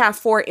 they have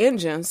 4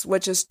 engines,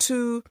 which is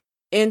 2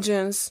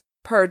 engines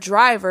per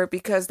driver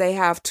because they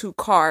have 2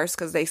 cars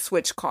because they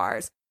switch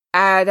cars.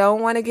 I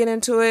don't want to get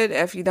into it.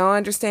 If you don't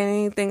understand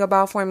anything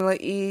about Formula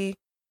E,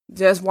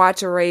 just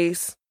watch a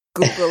race,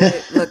 Google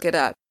it, look it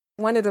up.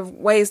 One of the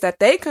ways that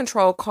they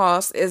control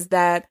costs is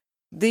that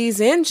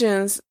these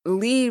engines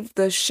leave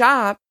the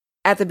shop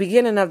at the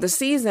beginning of the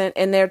season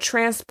and they're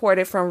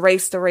transported from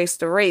race to race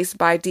to race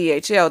by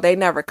DHL. They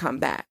never come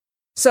back.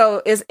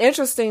 So it's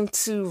interesting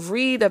to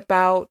read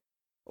about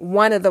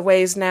one of the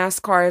ways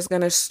NASCAR is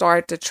going to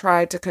start to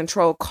try to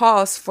control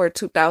costs for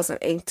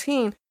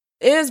 2018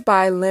 is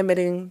by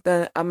limiting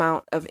the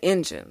amount of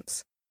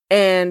engines.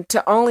 And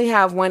to only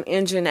have one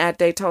engine at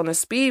Daytona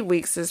Speed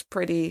Weeks is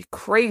pretty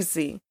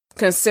crazy,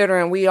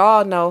 considering we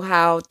all know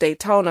how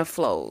Daytona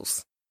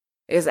flows.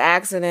 It's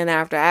accident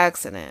after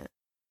accident.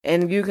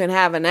 And you can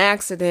have an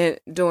accident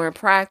during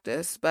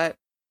practice. But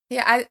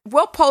yeah,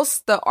 we'll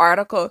post the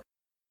article.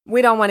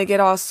 We don't want to get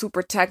all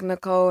super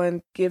technical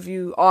and give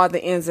you all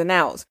the ins and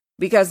outs.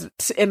 Because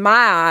in my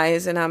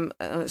eyes, and I'm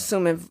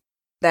assuming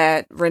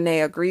that Renee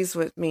agrees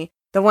with me,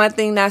 the one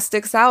thing that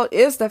sticks out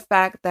is the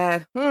fact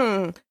that,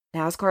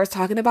 NASCAR is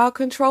talking about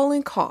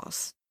controlling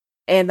costs.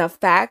 And the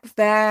fact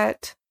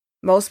that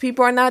most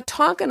people are not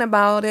talking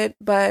about it,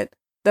 but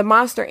the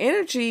Monster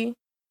Energy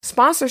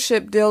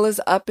sponsorship deal is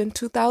up in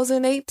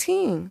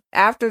 2018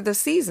 after the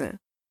season.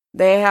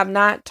 They have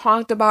not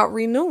talked about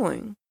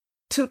renewing.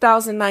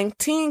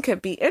 2019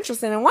 could be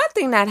interesting. And one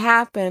thing that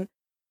happened,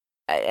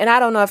 and I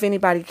don't know if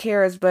anybody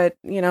cares, but,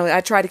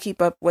 I try to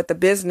keep up with the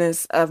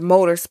business of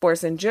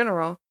motorsports in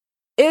general.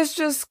 It's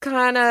just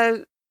kind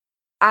of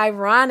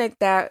ironic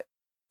that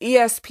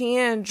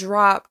ESPN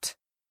dropped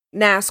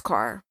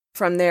NASCAR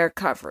from their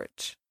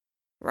coverage,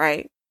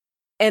 right?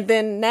 And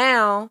then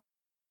now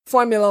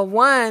Formula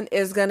One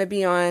is going to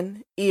be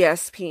on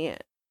ESPN.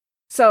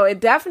 So it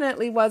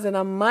definitely wasn't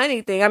a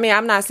money thing. I mean,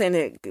 I'm not saying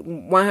it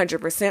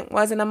 100%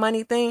 wasn't a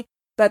money thing,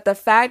 but the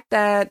fact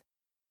that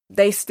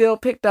they still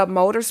picked up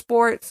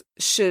motorsports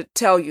should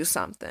tell you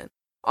something.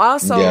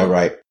 Also, yeah,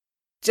 right.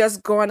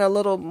 Just going a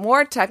little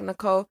more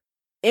technical,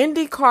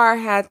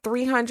 IndyCar had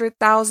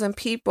 300,000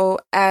 people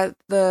at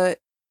the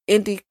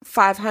Indy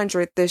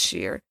 500 this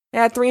year. They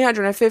had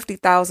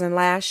 350,000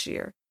 last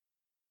year.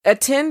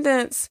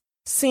 attendance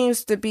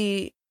seems to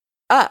be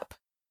up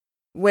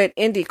with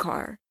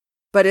IndyCar,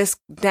 but it's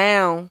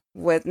down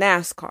with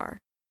NASCAR.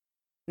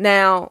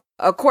 Now,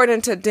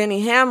 according to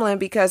Denny Hamlin,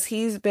 because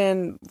he's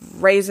been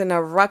raising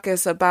a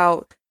ruckus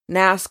about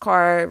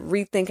NASCAR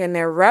rethinking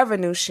their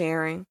revenue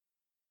sharing,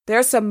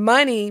 there's some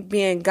money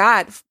being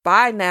got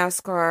by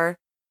NASCAR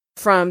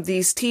from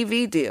these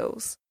TV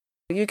deals.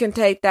 You can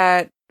take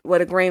that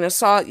with a grain of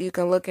salt. You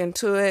can look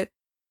into it.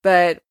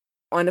 But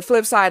on the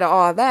flip side of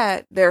all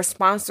that, there are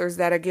sponsors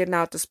that are getting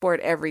out the sport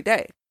every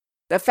day.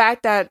 The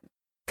fact that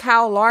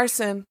Kyle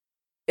Larson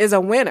is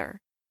a winner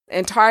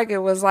and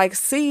Target was like,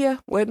 see ya,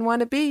 wouldn't want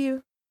to be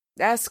you.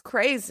 That's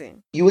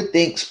crazy. You would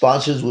think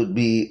sponsors would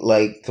be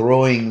like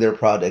throwing their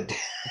product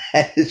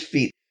at his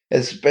feet,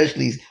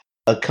 especially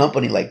a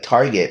company like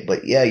Target.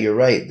 But yeah, you're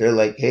right. They're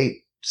like,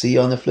 hey, see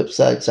you on the flip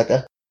side,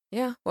 sucker.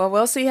 Yeah, well,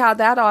 we'll see how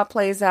that all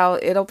plays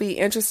out. It'll be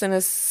interesting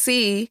to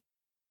see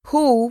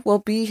who will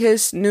be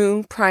his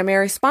new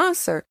primary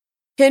sponsor.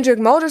 Hendrick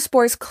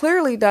Motorsports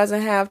clearly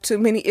doesn't have too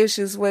many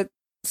issues with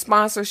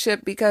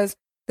sponsorship because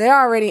they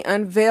already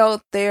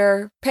unveiled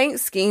their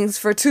paint schemes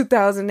for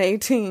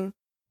 2018.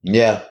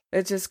 Yeah.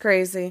 It's just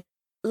crazy.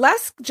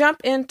 Let's jump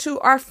into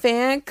our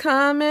fan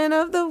comment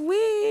of the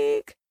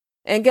week.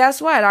 And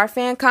guess what? Our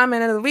fan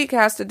comment of the week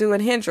has to do with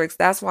Hendricks.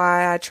 That's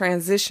why I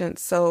transitioned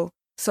so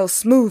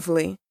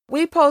smoothly.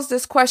 We posed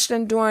this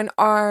question during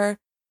our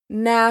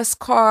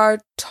NASCAR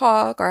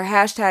talk, our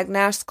hashtag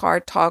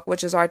NASCAR talk,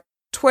 which is our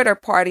Twitter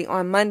party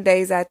on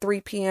Mondays at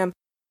 3 p.m.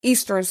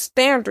 Eastern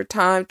Standard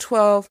Time,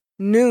 12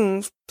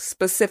 noon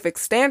Pacific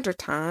Standard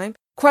Time.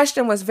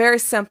 Question was very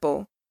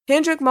simple.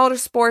 Hendrick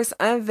Motorsports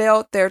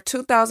unveiled their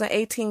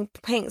 2018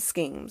 paint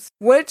schemes.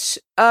 Which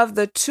of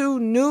the two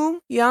new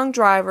young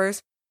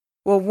drivers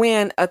will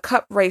win a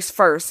cup race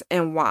first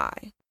and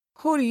why?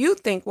 Who do you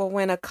think will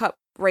win a cup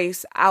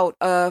race out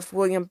of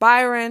William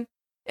Byron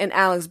and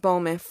Alex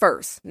Bowman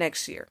first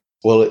next year?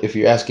 Well, if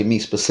you're asking me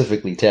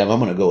specifically, Tam, I'm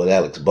going to go with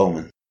Alex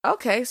Bowman.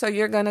 Okay, so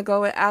you're going to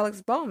go with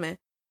Alex Bowman.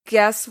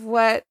 Guess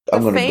what?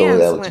 I'm going to go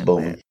with Alex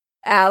Bowman.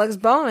 Alex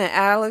Bowman.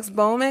 Alex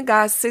Bowman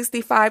got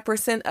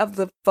 65% of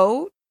the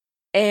vote,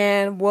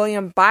 and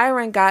William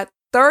Byron got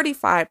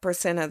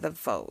 35% of the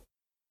vote.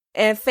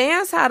 And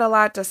fans had a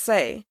lot to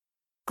say.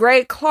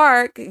 Greg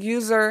Clark,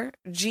 user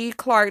G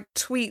Clark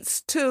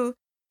tweets too.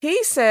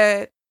 He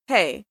said,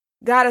 hey,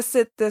 gotta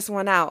sit this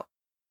one out.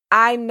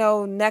 I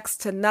know next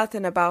to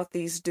nothing about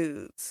these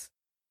dudes.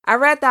 I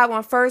read that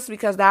one first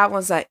because that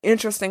was an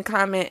interesting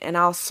comment, and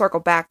I'll circle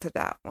back to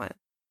that one.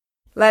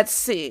 Let's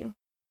see.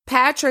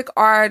 Patrick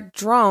R.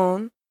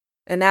 Drone,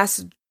 and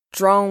that's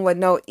drone with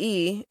no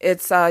E.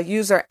 It's a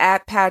user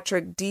at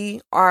Patrick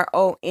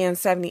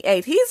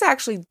DRON78. He's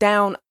actually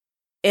down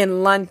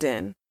in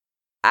London.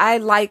 I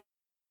like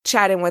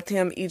chatting with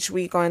him each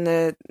week on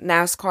the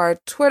NASCAR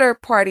Twitter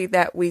party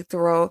that we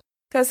throw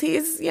because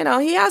he's, he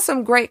has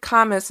some great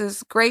comments.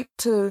 It's great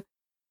to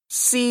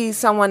see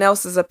someone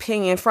else's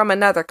opinion from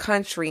another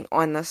country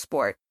on the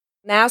sport.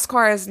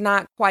 NASCAR is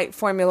not quite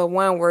Formula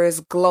One where it's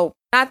global.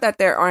 Not that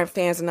there aren't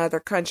fans in other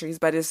countries,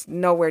 but it's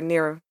nowhere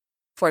near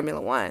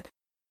Formula One.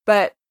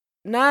 But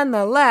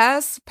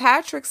nonetheless,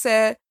 Patrick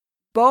said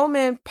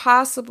Bowman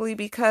possibly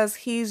because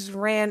he's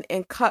ran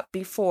in Cup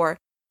before.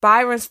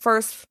 Byron's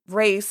first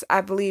race,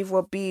 I believe,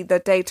 will be the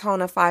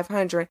Daytona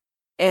 500,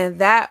 and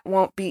that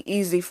won't be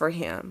easy for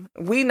him.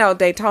 We know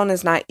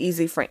Daytona's not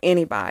easy for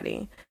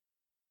anybody.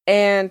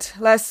 And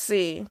let's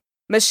see.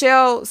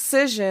 Michelle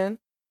Cision,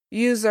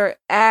 user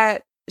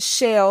at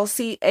Shell,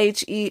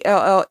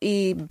 CHELLE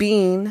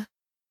Bean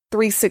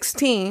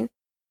 316,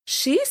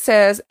 she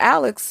says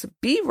Alex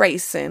B.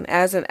 Racing,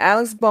 as in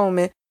Alex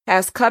Bowman,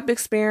 has Cup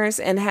experience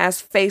and has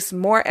faced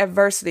more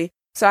adversity,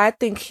 so I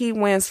think he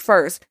wins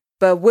first.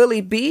 But Willie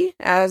B.,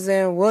 as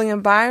in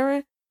William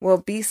Byron, will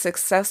be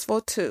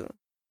successful too.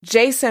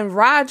 Jason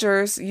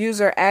Rogers,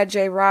 user at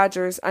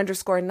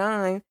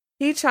JRogers_9,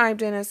 he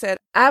chimed in and said,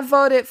 I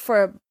voted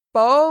for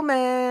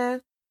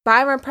Bowman.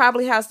 Byron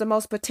probably has the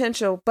most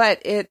potential, but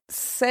it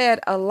said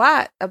a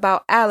lot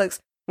about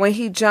Alex when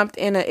he jumped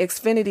in an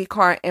Xfinity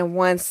car and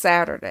won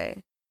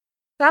Saturday.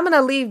 So I'm going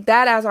to leave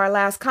that as our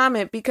last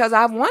comment because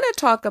I want to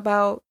talk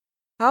about,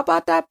 how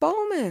about that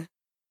Bowman?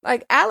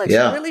 Like Alex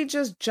really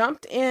just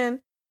jumped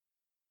in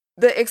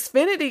the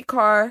Xfinity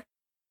car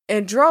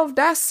and drove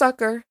that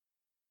sucker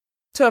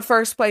to a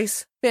first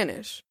place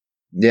finish.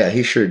 Yeah,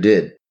 he sure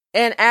did.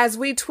 And as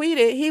we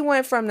tweeted, he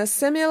went from the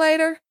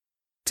simulator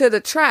to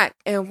the track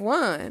and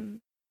won.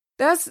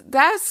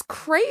 That's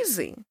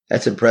crazy.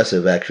 That's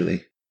impressive,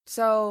 actually.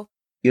 So,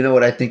 you know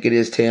what I think it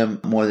is, Tam,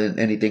 more than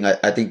anything?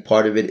 I think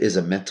part of it is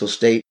a mental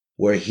state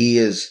where he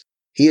is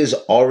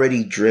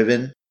already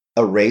driven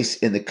a race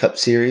in the Cup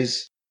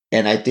Series.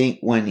 And I think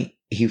when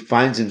he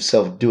finds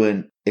himself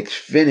doing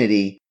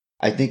Xfinity,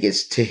 I think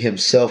it's to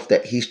himself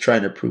that he's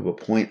trying to prove a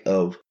point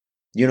of,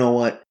 you know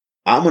what?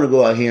 I'm going to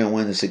go out here and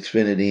win this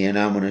Xfinity, and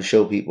I'm going to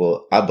show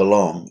people I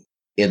belong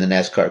in the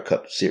NASCAR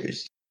Cup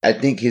Series. I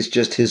think it's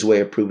just his way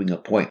of proving a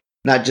point,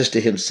 not just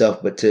to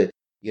himself, but to,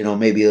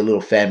 maybe a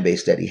little fan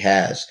base that he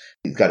has.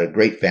 He's got a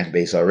great fan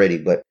base already,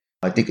 but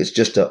I think it's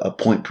just a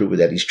point prover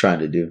that he's trying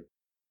to do.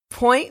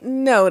 Point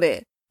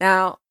noted.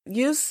 Now,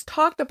 you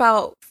talked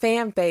about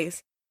fan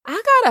base.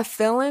 I got a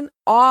feeling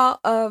all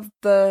of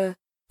the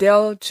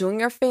Dale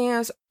Jr.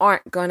 fans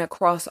aren't going to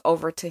cross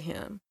over to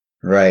him.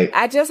 Right.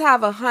 I just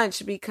have a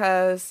hunch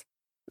because,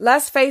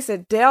 let's face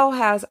it, Dale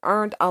has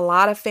earned a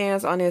lot of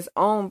fans on his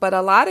own, but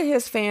a lot of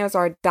his fans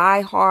are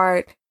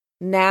diehard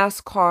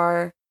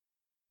NASCAR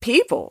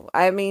people.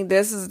 I mean,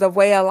 this is the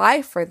way of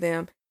life for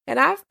them. And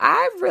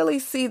I really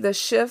see the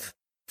shift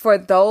for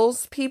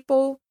those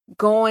people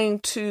going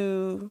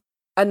to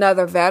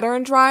another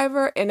veteran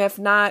driver, and if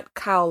not,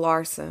 Kyle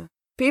Larson.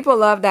 People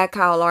love that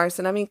Kyle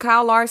Larson. I mean,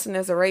 Kyle Larson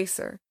is a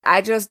racer.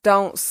 I just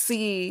don't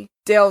see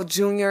Dale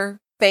Jr.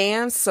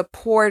 fans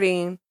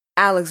supporting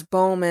Alex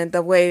Bowman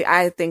the way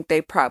I think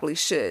they probably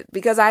should,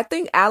 because I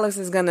think Alex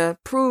is going to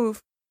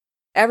prove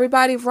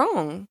everybody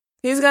wrong.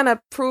 He's going to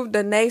prove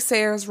the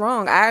naysayers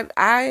wrong.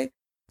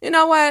 You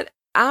know what?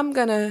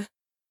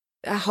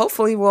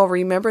 Hopefully we'll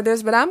remember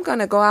this, but I'm going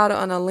to go out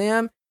on a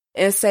limb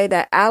and say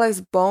that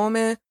Alex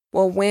Bowman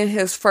will win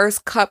his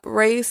first Cup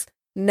race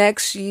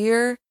next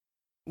year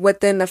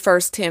within the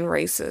first 10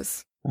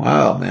 races.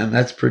 Wow, man,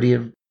 that's pretty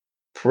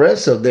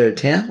impressive there,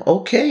 Tam.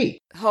 Okay.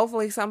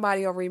 Hopefully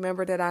somebody will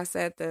remember that I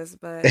said this,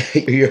 but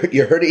you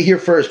heard it here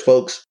first,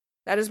 folks.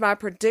 That is my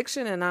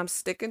prediction, and I'm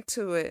sticking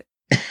to it.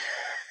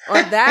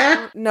 On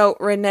that note,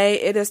 Renee,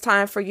 it is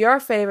time for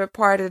your favorite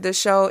part of the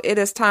show. It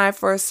is time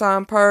for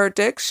some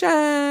predictions.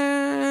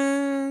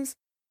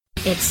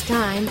 It's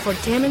time for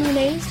Tam and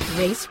Renee's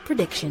race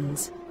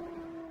predictions.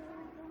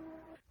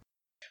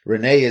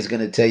 Renee is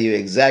going to tell you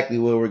exactly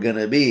where we're going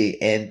to be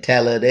in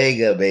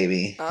Talladega,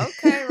 baby.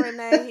 Okay,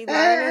 Renee, he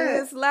learned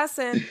his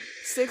lesson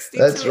 62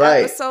 That's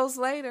right. episodes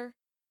later.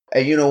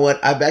 And you know what?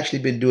 I've actually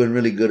been doing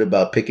really good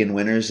about picking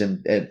winners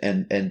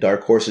and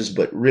dark horses,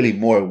 but really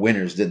more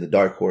winners than the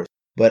dark horse.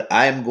 But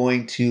I'm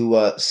going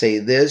to say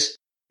this,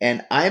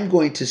 and I'm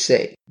going to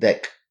say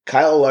that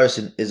Kyle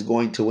Larson is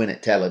going to win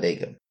at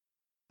Talladega.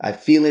 I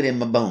feel it in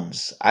my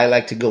bones. I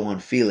like to go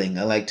on feeling.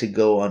 I like to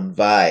go on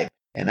vibe.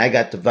 And I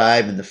got the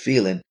vibe and the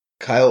feeling.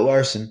 Kyle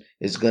Larson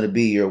is going to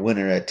be your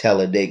winner at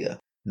Talladega.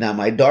 Now,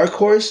 my dark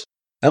horse,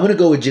 I'm going to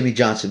go with Jimmie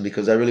Johnson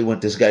because I really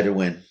want this guy to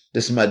win.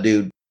 This is my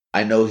dude.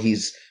 I know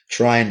he's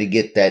trying to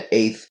get that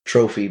 8th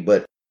trophy,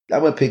 but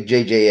I'm going to pick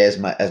JJ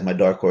as my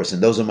dark horse.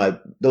 And those are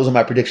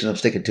my predictions I'm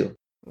sticking to.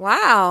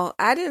 Wow,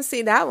 I didn't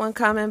see that one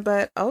coming,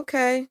 but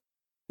okay.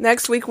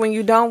 Next week when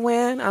you don't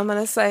win, I'm going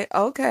to say,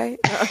 okay.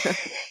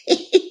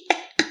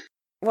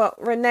 Well,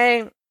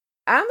 Renee,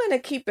 I'm going to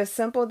keep it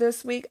simple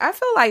this week. I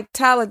feel like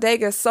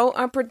Talladega is so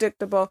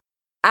unpredictable.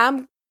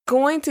 I'm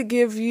going to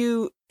give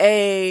you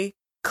a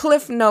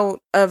cliff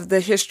note of the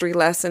history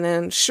lesson,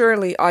 and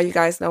surely all you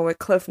guys know what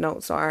cliff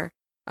notes are,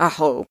 I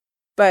hope.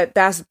 But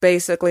that's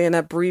basically an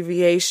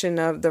abbreviation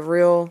of the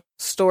real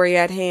story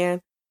at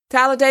hand.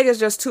 Talladega is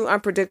just too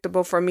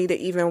unpredictable for me to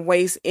even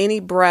waste any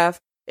breath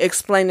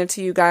explaining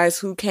to you guys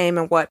who came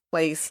in what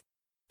place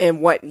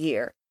in what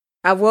year.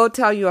 I will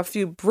tell you a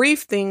few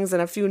brief things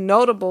and a few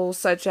notables,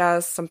 such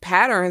as some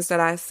patterns that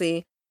I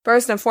see.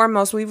 First and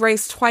foremost, we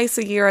race twice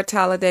a year at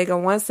Talladega,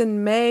 once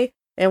in May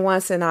and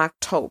once in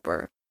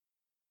October.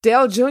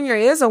 Dale Jr.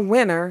 is a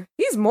winner.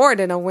 He's more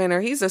than a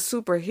winner. He's a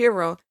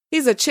superhero.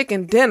 He's a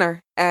chicken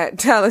dinner at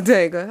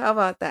Talladega. How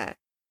about that?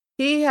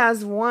 He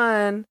has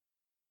won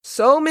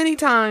so many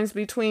times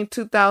between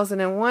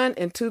 2001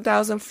 and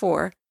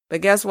 2004.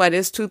 But guess what?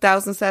 It's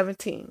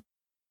 2017.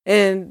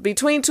 And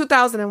between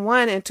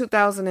 2001 and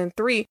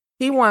 2003,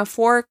 he won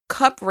 4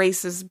 Cup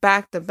races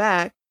back to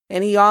back.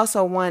 And he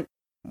also won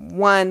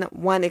one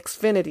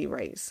Xfinity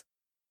race.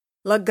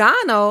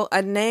 Logano,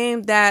 a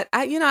name that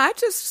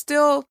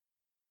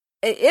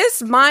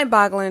it's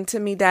mind-boggling to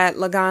me that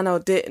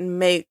Logano didn't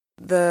make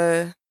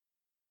the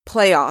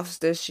playoffs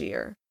this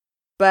year.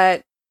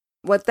 But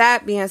with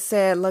that being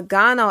said,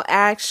 Logano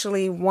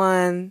actually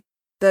won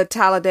the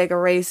Talladega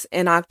race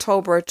in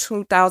October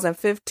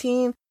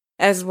 2015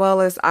 as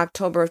well as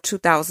October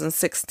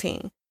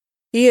 2016.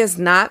 He is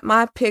not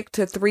my pick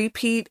to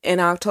three-peat in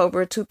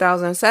October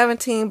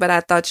 2017, but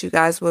I thought you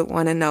guys would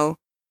want to know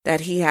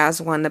that he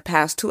has won the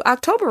past 2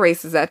 October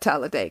races at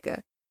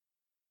Talladega.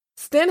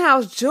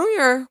 Stenhouse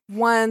Jr.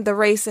 won the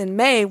race in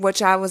May,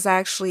 which I was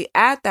actually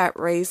at that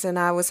race, and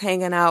I was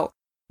hanging out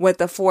with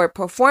the Ford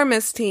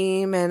Performance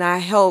team, and I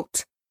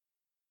helped,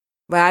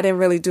 but I didn't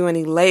really do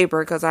any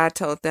labor because I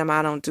told them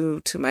I don't do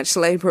too much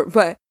labor,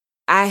 but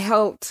I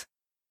helped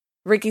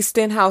Ricky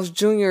Stenhouse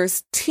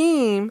Jr.'s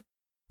team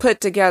put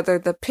together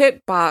the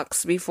pit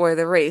box before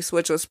the race,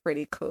 which was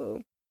pretty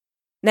cool.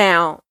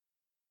 Now,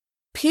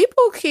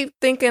 people keep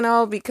thinking,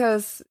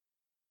 because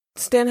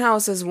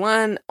Stenhouse has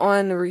won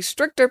on the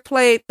restrictor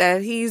plate,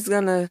 that he's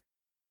going to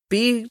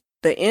be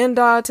the end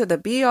all to the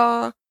be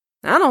all.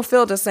 I don't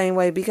feel the same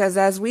way because,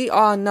 as we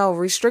all know,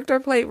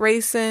 restrictor plate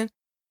racing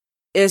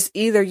is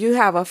either you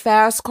have a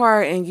fast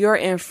car and you're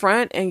in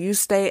front and you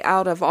stay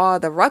out of all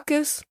the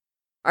ruckus,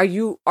 or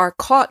you are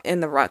caught in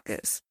the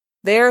ruckus.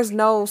 There's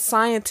no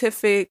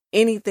scientific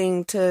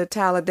anything to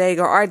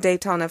Talladega or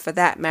Daytona for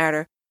that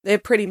matter.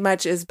 It pretty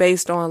much is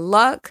based on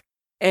luck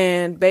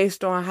and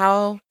based on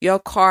how your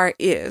car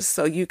is.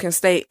 So you can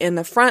stay in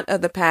the front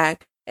of the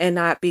pack and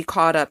not be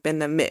caught up in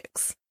the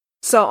mix.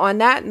 So on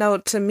that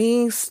note, to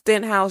me,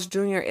 Stenhouse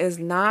Jr. he's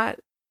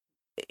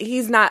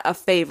not a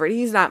favorite.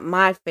 He's not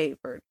my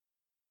favorite.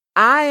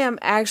 I am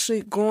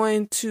actually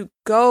going to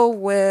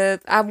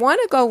I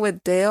want to go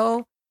with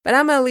Dale, but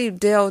I'm going to leave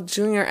Dale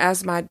Jr.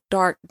 as my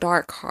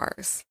dark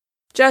horse.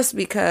 Just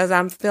because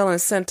I'm feeling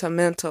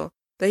sentimental.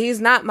 That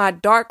he's not my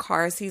dark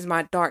horse, he's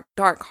my dark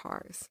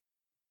horse.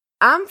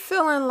 I'm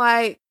feeling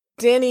like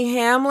Denny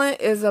Hamlin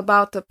is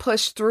about to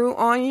push through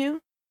on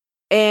you.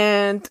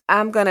 And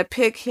I'm going to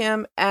pick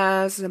him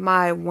as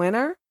my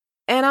winner.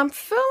 And I'm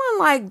feeling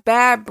like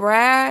Bad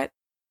Brad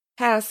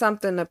has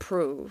something to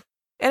prove.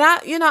 And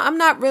I'm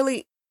not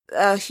really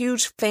a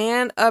huge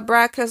fan of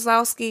Brad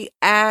Keselowski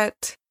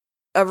at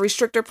a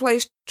restrictor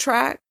place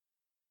track,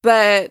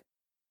 but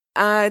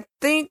I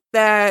think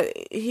that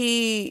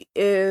he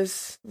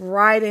is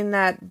riding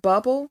that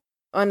bubble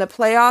on the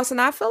playoffs, and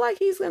I feel like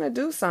he's going to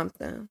do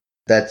something.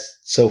 That's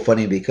so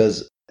funny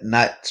because,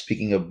 not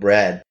speaking of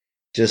Brad,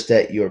 just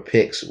that your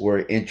picks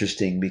were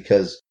interesting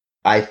because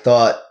I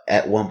thought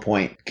at one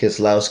point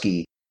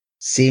Keselowski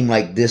seemed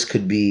like this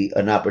could be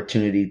an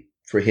opportunity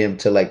for him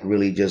to like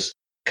really just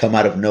come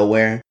out of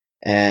nowhere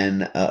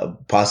and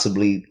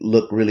possibly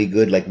look really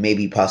good, like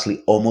maybe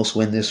possibly almost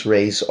win this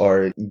race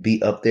or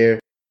be up there.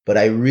 But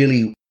I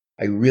really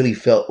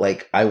felt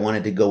like I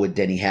wanted to go with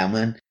Denny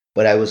Hamlin,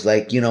 but I was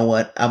like, you know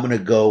what? I'm going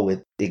to go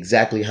with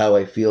exactly how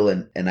I feel.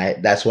 And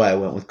that's why I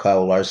went with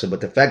Kyle Larson.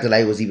 But the fact that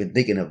I was even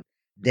thinking of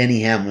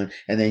Denny Hamlin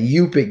and then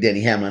you picked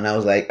Denny Hamlin, I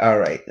was like, all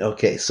right,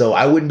 okay. So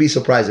I wouldn't be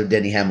surprised if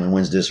Denny Hamlin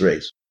wins this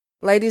race.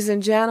 Ladies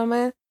and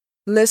gentlemen,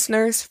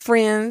 listeners,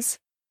 friends,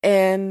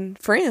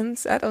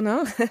 I don't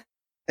know.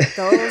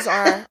 Those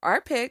are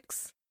our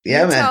picks.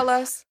 Yeah, man. Tell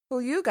us who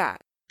you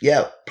got.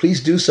 Yeah,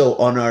 please do so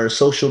on our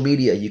social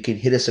media. You can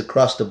hit us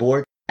across the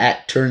board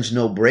at Turns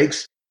No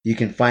Breaks. You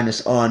can find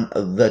us on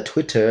the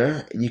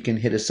Twitter. You can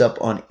hit us up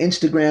on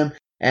Instagram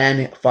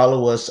and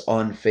follow us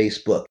on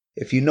Facebook.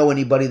 If you know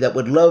anybody that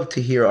would love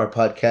to hear our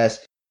podcast,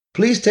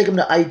 please take them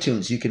to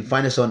iTunes. You can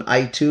find us on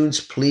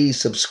iTunes. Please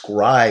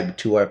subscribe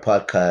to our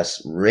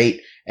podcast,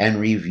 rate and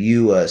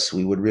review us.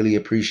 We would really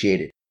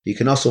appreciate it. You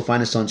can also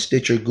find us on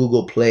Stitcher,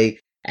 Google Play,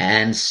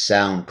 and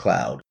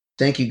SoundCloud.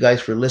 Thank you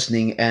guys for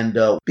listening, and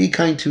be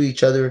kind to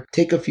each other.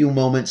 Take a few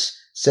moments,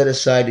 set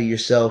aside to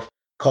yourself,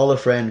 call a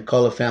friend,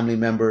 call a family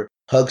member,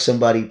 hug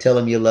somebody, tell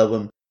them you love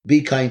them,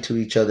 be kind to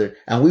each other,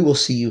 and we will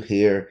see you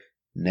here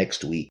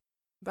next week.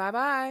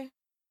 Bye-bye.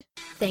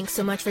 Thanks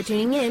so much for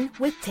tuning in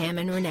with Tam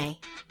and Renee.